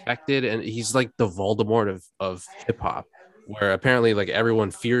a respected, and he's like the Voldemort of hip hop, where apparently like everyone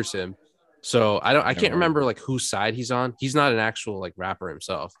fears him. So I can't remember like whose side he's on. He's not an actual like rapper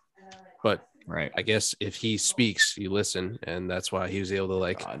himself, but right. I guess if he speaks, you listen, and that's why he was able to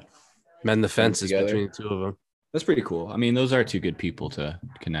like mend the fences between the two of them. That's pretty cool. I mean, those are two good people to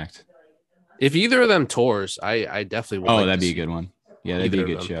connect. If either of them tours, I definitely would. That'd be a good one. Yeah, that'd be a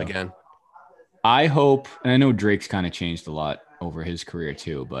good show. Again. I hope, and I know Drake's kind of changed a lot over his career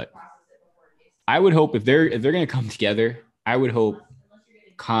too, but I would hope if they're going to come together, I would hope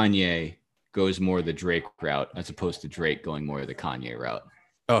Kanye goes more the Drake route as opposed to Drake going more the Kanye route.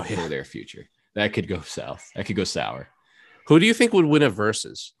 For their future. That could go south. That could go sour. Who do you think would win a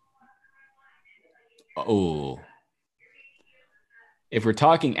versus? Oh, if we're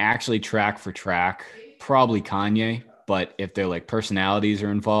talking actually track for track, probably Kanye. But if they're like personalities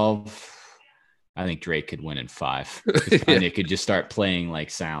are involved, I think Drake could win in 5. Kanye could just start playing like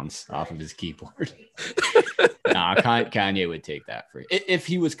sounds off of his keyboard. Kanye would take that for if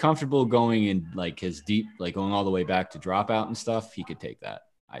he was comfortable going in like his deep, like going all the way back to Dropout and stuff. He could take that,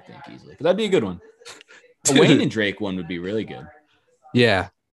 I think, easily. But that'd be a good one. A Wayne and Drake one would be really good. Yeah,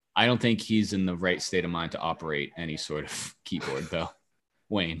 I don't think he's in the right state of mind to operate any sort of keyboard though.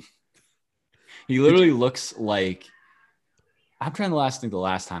 Wayne, he literally looks like. I'm trying to think the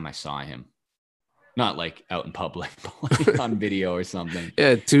last time I saw him. Not like out in public, but like on video or something.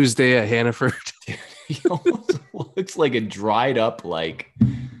 Yeah, Tuesday at Hannaford. He almost looks like a dried up, like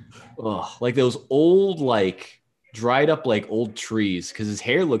those old, like dried up, like old trees. Because his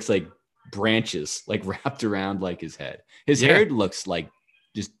hair looks like branches, like wrapped around like his head. His hair looks like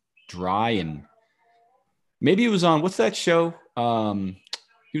just dry, and maybe he was on what's that show?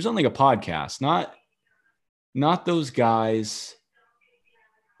 He was on like a podcast, not those guys.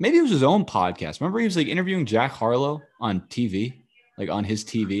 Maybe it was his own podcast. Remember he was like interviewing Jack Harlow on TV, like on his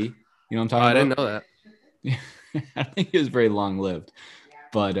TV. You know what I'm talking about? I didn't know that. I think it was very long lived.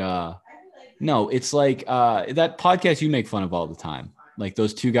 But no, it's like that podcast you make fun of all the time. Like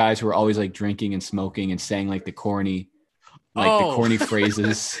those two guys who are always like drinking and smoking and saying like the corny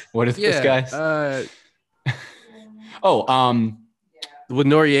phrases. What are those guys? With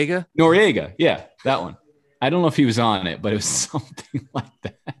Noriega? Noriega, yeah, that one. I don't know if he was on it, but it was something like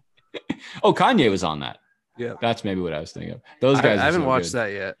that. Kanye was on that. Yeah, that's maybe what I was thinking of. Those guys. I haven't watched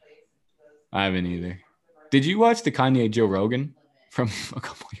that yet. I haven't either. Did you watch the Kanye Joe Rogan from a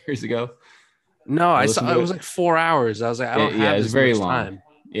couple of years ago? No, I saw it was like 4 hours. I was like, I don't have it was very long. Time.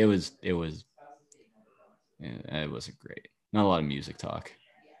 It wasn't great. Not a lot of music talk.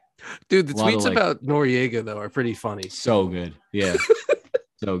 Dude, the tweets about Noriega though are pretty funny. So good. Yeah.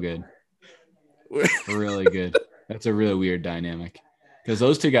 So good. Really good. That's a really weird dynamic because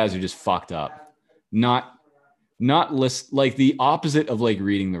those two guys are just fucked up. Not like the opposite of like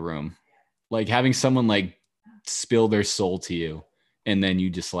reading the room, like having someone like spill their soul to you and then you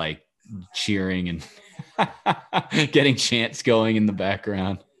just like cheering and getting chants going in the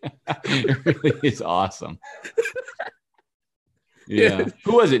background. It really is awesome. Yeah.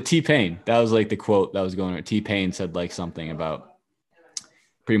 Who was it? T-Pain. That was like the quote that was going on. T-Pain said like something about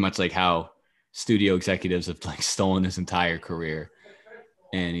pretty much like how studio executives have like stolen his entire career.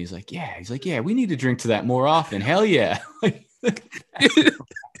 And he's like, yeah, we need to drink to that more often. Hell yeah.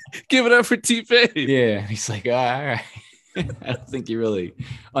 Give it up for T-Pain. Yeah. He's like, all right. I don't think you really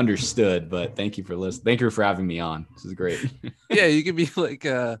understood, but thank you for listening. Thank you for having me on. This is great. Yeah, you could be like,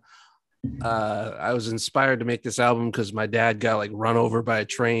 I was inspired to make this album because my dad got like run over by a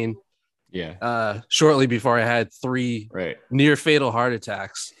train shortly before I had 3 Right. near fatal heart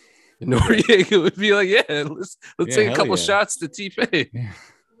attacks. Noriega would be like, yeah, let's take a couple shots to T-Pain. Yeah.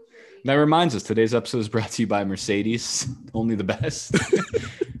 That reminds us, today's episode is brought to you by Mercedes, only the best.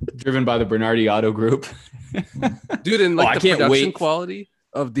 Driven by the Bernardi Auto Group. Dude, and like the production quality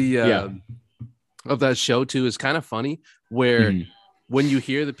of the of that show too is kind of funny, where when you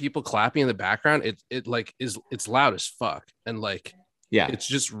hear the people clapping in the background, it's loud as fuck. And like, it's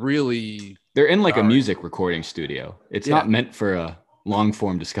just really, they're in like a music recording studio. It's not meant for a long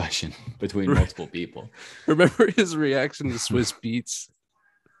form discussion between multiple people. Remember his reaction to Swiss Beats?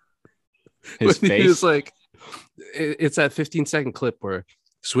 His face? He was like, it's that 15-second clip where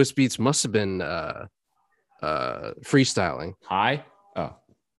Swiss Beats must have been freestyling. Hi? Oh,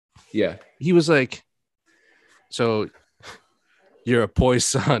 yeah. He was like, so you're a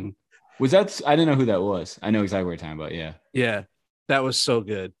poison. Was that? I didn't know who that was. I know exactly what you're talking about. Yeah. Yeah. That was so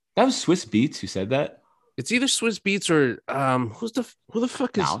good. That was Swiss Beats who said that? It's either Swiss Beats or who the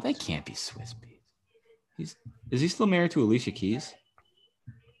fuck is? No, that can't be Swiss Beats. Is he still married to Alicia Keys?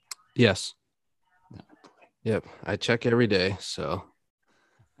 Yes. No. Yep. I check every day. So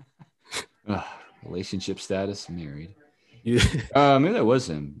relationship status, married. Yeah. Maybe that was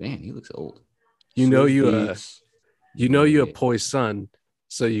him. Man, he looks old. You a poison,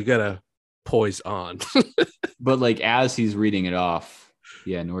 so you gotta poise on. But like as he's reading it off,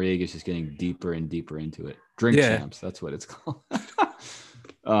 Noriega's just getting deeper and deeper into it. Drink champs, that's what it's called.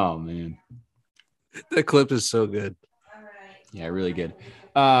 Oh man, that clip is so good. Yeah, really good.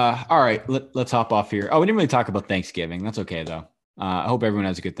 All right, let's hop off here. Oh, we didn't really talk about Thanksgiving. That's okay though. I hope everyone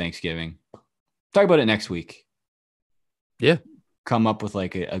has a good Thanksgiving. Talk about it next week. Yeah. Come up with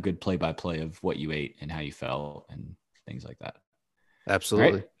like a good play-by-play of what you ate and how you felt and things like that.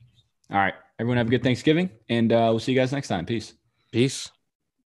 Absolutely. All right. Everyone have a good Thanksgiving, and we'll see you guys next time. Peace. Peace.